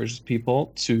also encourages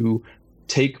people to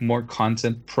take more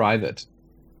content private,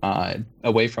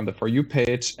 away from the For You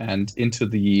page and into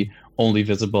the only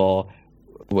visible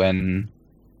when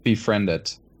befriended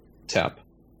tab.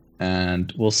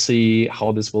 And we'll see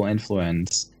how this will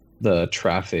influence the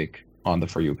traffic on the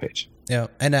For You page. Yeah,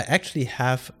 and I actually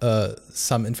have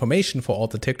some information for all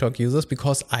the TikTok users,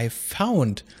 because I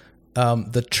found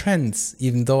the trends,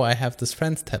 even though I have this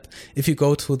Friends tab. If you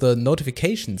go to the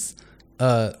notifications,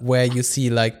 where you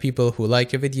see like people who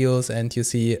like your videos and you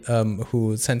see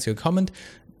who sends you a comment,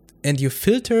 and you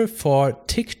filter for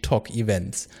TikTok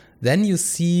events, then you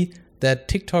see that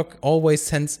TikTok always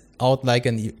sends out like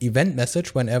an event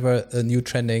message whenever a new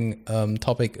trending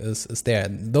topic is there.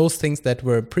 And those things that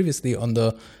were previously on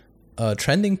the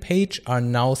trending page are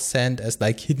now sent as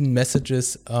like hidden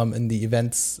messages in the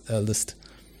events list.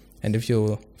 And if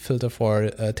you filter for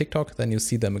TikTok, then you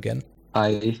see them again.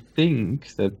 I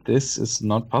think that this is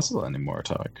not possible anymore,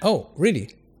 Tarek. Oh, really?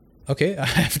 Okay, I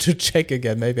have to check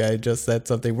again. Maybe I just said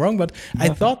something wrong, but I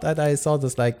thought that I saw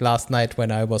this like last night when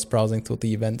I was browsing through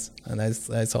the events, and I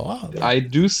saw. Oh, I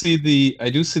do see the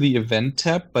event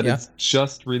tab, but it's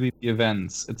just really the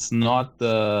events. It's not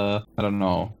the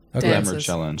glamour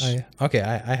challenge. I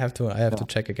have to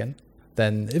check again.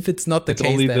 Then if it's not the it's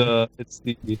case, only then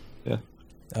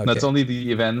Okay. That's only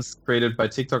the events created by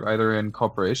TikTok, either in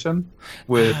cooperation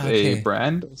with a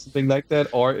brand or something like that,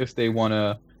 or if they want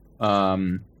to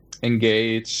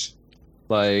engage.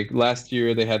 Like last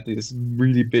year, they had this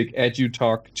really big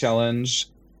EduTalk challenge,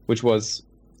 which was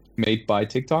made by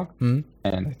TikTok, and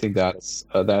I think that's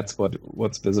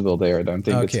what's visible there. I don't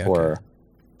think it's for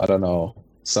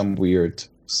some weird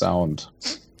sound.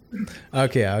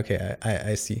 Okay,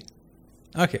 I see.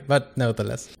 Okay, but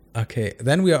nevertheless. Okay,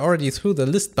 then we are already through the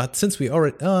list, but since we are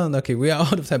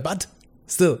out of time, but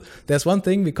still, there's one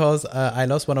thing, because I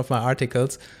lost one of my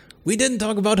articles. We didn't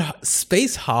talk about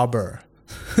Space Harbor.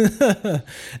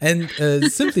 And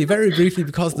simply, very briefly,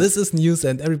 because this is news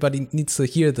and everybody needs to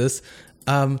hear this.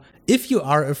 If you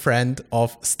are a friend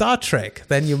of Star Trek,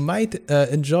 then you might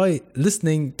enjoy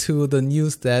listening to the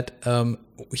news that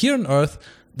here on Earth,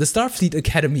 the Starfleet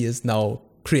Academy is now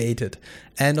created.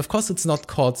 And of course, it's not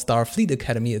called Starfleet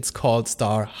Academy, it's called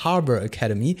Star Harbor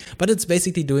Academy, but it's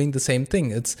basically doing the same thing.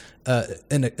 It's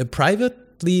a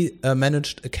privately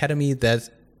managed academy that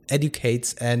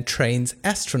educates and trains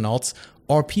astronauts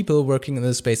or people working in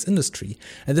the space industry.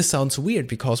 And this sounds weird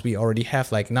because we already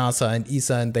have like NASA and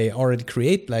ESA, and they already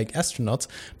create like astronauts.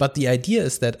 But the idea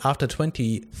is that after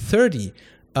 2030,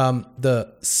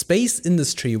 the space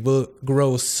industry will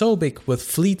grow so big with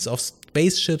fleets of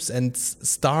spaceships and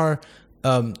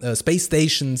space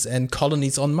stations and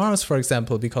colonies on Mars, for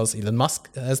example, because Elon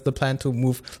Musk has the plan to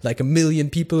move like 1 million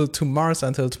people to Mars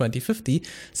until 2050.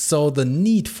 So the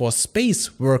need for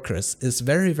space workers is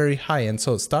very, very high. And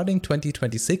so starting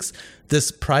 2026, this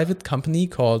private company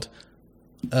called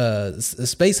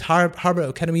Space Harbor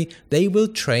Academy, they will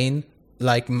train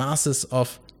like masses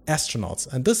of astronauts.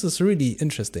 And this is really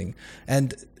interesting.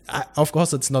 And of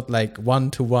course, it's not like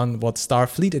one-to-one what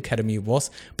Starfleet Academy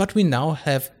was, but we now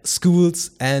have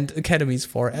schools and academies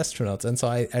for astronauts. And so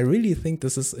I really think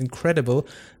this is incredible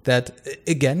that,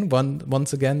 again,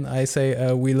 once again, I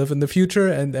say we live in the future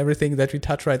and everything that we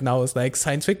touch right now is like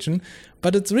science fiction,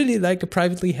 but it's really like a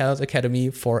privately held academy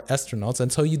for astronauts.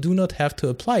 And so you do not have to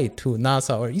apply to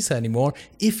NASA or ESA anymore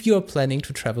if you're planning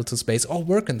to travel to space or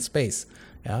work in space.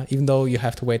 Yeah, even though you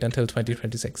have to wait until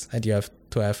 2026 and you have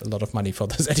to have a lot of money for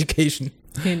this education.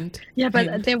 Hint. Yeah,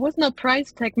 but there was no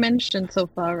price tag mentioned so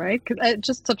far, right? Because I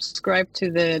just subscribed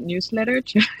to the newsletter.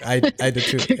 I did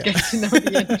too. To get to know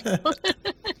the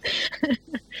info.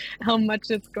 How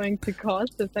much it's going to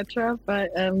cost, etc.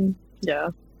 But yeah,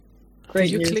 great.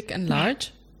 Did you news. click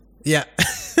enlarge? Yeah.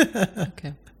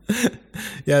 Okay.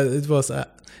 Yeah, it was.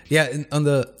 Yeah, on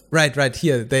the right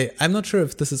here. I'm not sure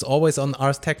if this is always on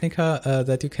Ars Technica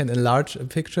that you can enlarge a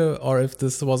picture, or if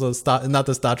this was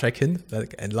another Star Trek hint,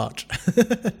 like enlarge.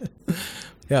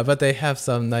 Yeah, but they have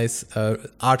some nice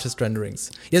artist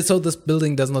renderings. Yeah, so this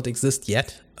building does not exist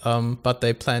yet, but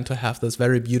they plan to have this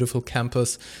very beautiful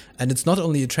campus, and it's not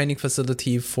only a training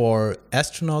facility for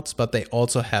astronauts, but they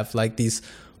also have like these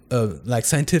like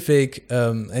scientific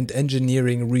and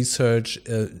engineering research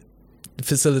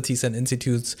facilities and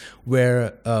institutes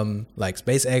where like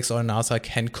SpaceX or NASA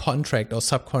can contract or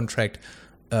subcontract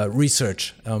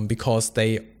research because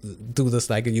they do this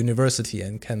like a university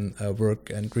and can work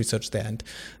and research there. And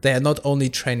they are not only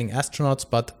training astronauts,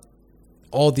 but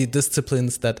all the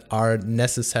disciplines that are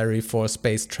necessary for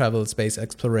space travel, space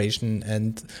exploration,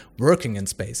 and working in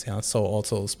space. Yeah, so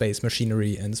also space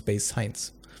machinery and space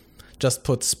science. Just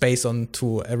put space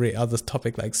onto every other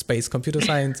topic like space computer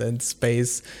science and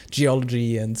space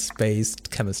geology and space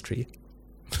chemistry.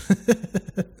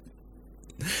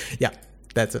 Yeah,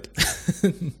 that's it.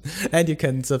 And you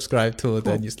can subscribe to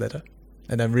the newsletter.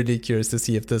 And I'm really curious to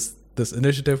see if this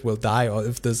initiative will die, or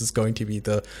if this is going to be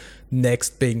the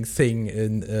next big thing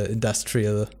in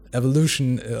industrial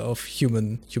evolution of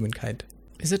humankind.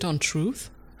 Is it on Truth?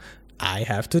 I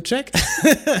have to check.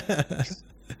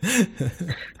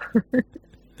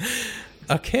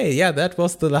 Okay, yeah, that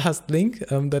was the last link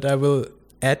that I will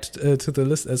add to the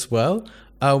list as well.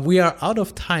 We are out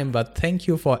of time, but thank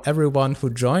you for everyone who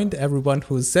joined, everyone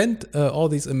who sent all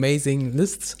these amazing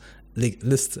list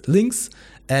links.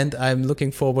 And I'm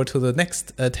looking forward to the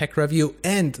next tech review.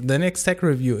 And the next tech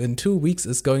review in 2 weeks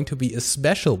is going to be a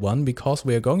special one, because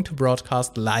we are going to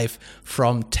broadcast live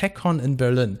from TechCon in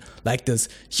Berlin, like this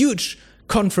huge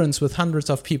conference with hundreds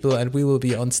of people, and we will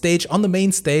be on stage, on the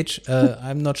main stage.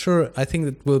 I'm not sure. I think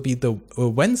it will be the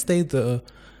Wednesday, the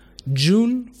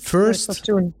June 1st. 1st of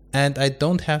June. And I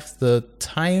don't have the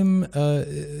time at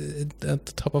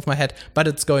the top of my head, but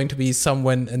it's going to be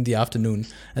somewhere in the afternoon.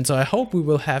 And so I hope we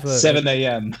will have 7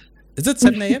 a.m. Is it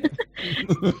 7 a.m.?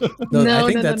 No,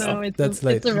 I think It's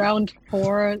late. It's around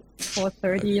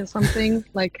 4:30 or something,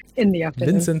 like in the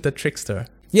afternoon. Vincent the Trickster.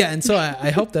 Yeah, and so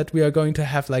I hope that we are going to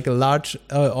have like a large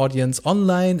audience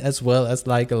online, as well as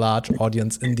like a large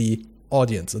audience in the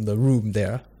room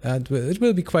there. And it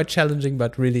will be quite challenging,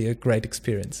 but really a great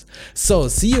experience. So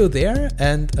see you there,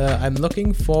 and I'm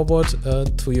looking forward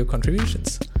to your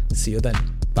contributions. See you then.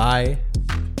 Bye.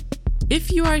 If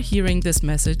you are hearing this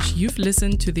message, you've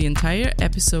listened to the entire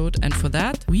episode, and for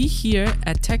that, we here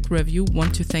at Tech Review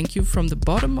want to thank you from the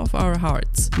bottom of our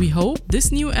hearts. We hope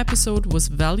this new episode was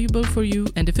valuable for you,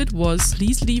 and if it was,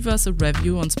 please leave us a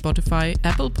review on Spotify,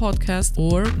 Apple Podcasts,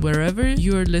 or wherever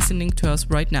you are listening to us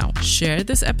right now. Share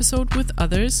this episode with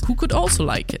others who could also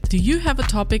like it. Do you have a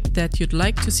topic that you'd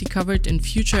like to see covered in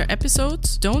future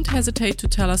episodes? Don't hesitate to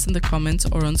tell us in the comments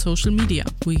or on social media.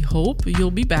 We hope you'll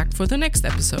be back for the next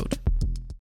episode.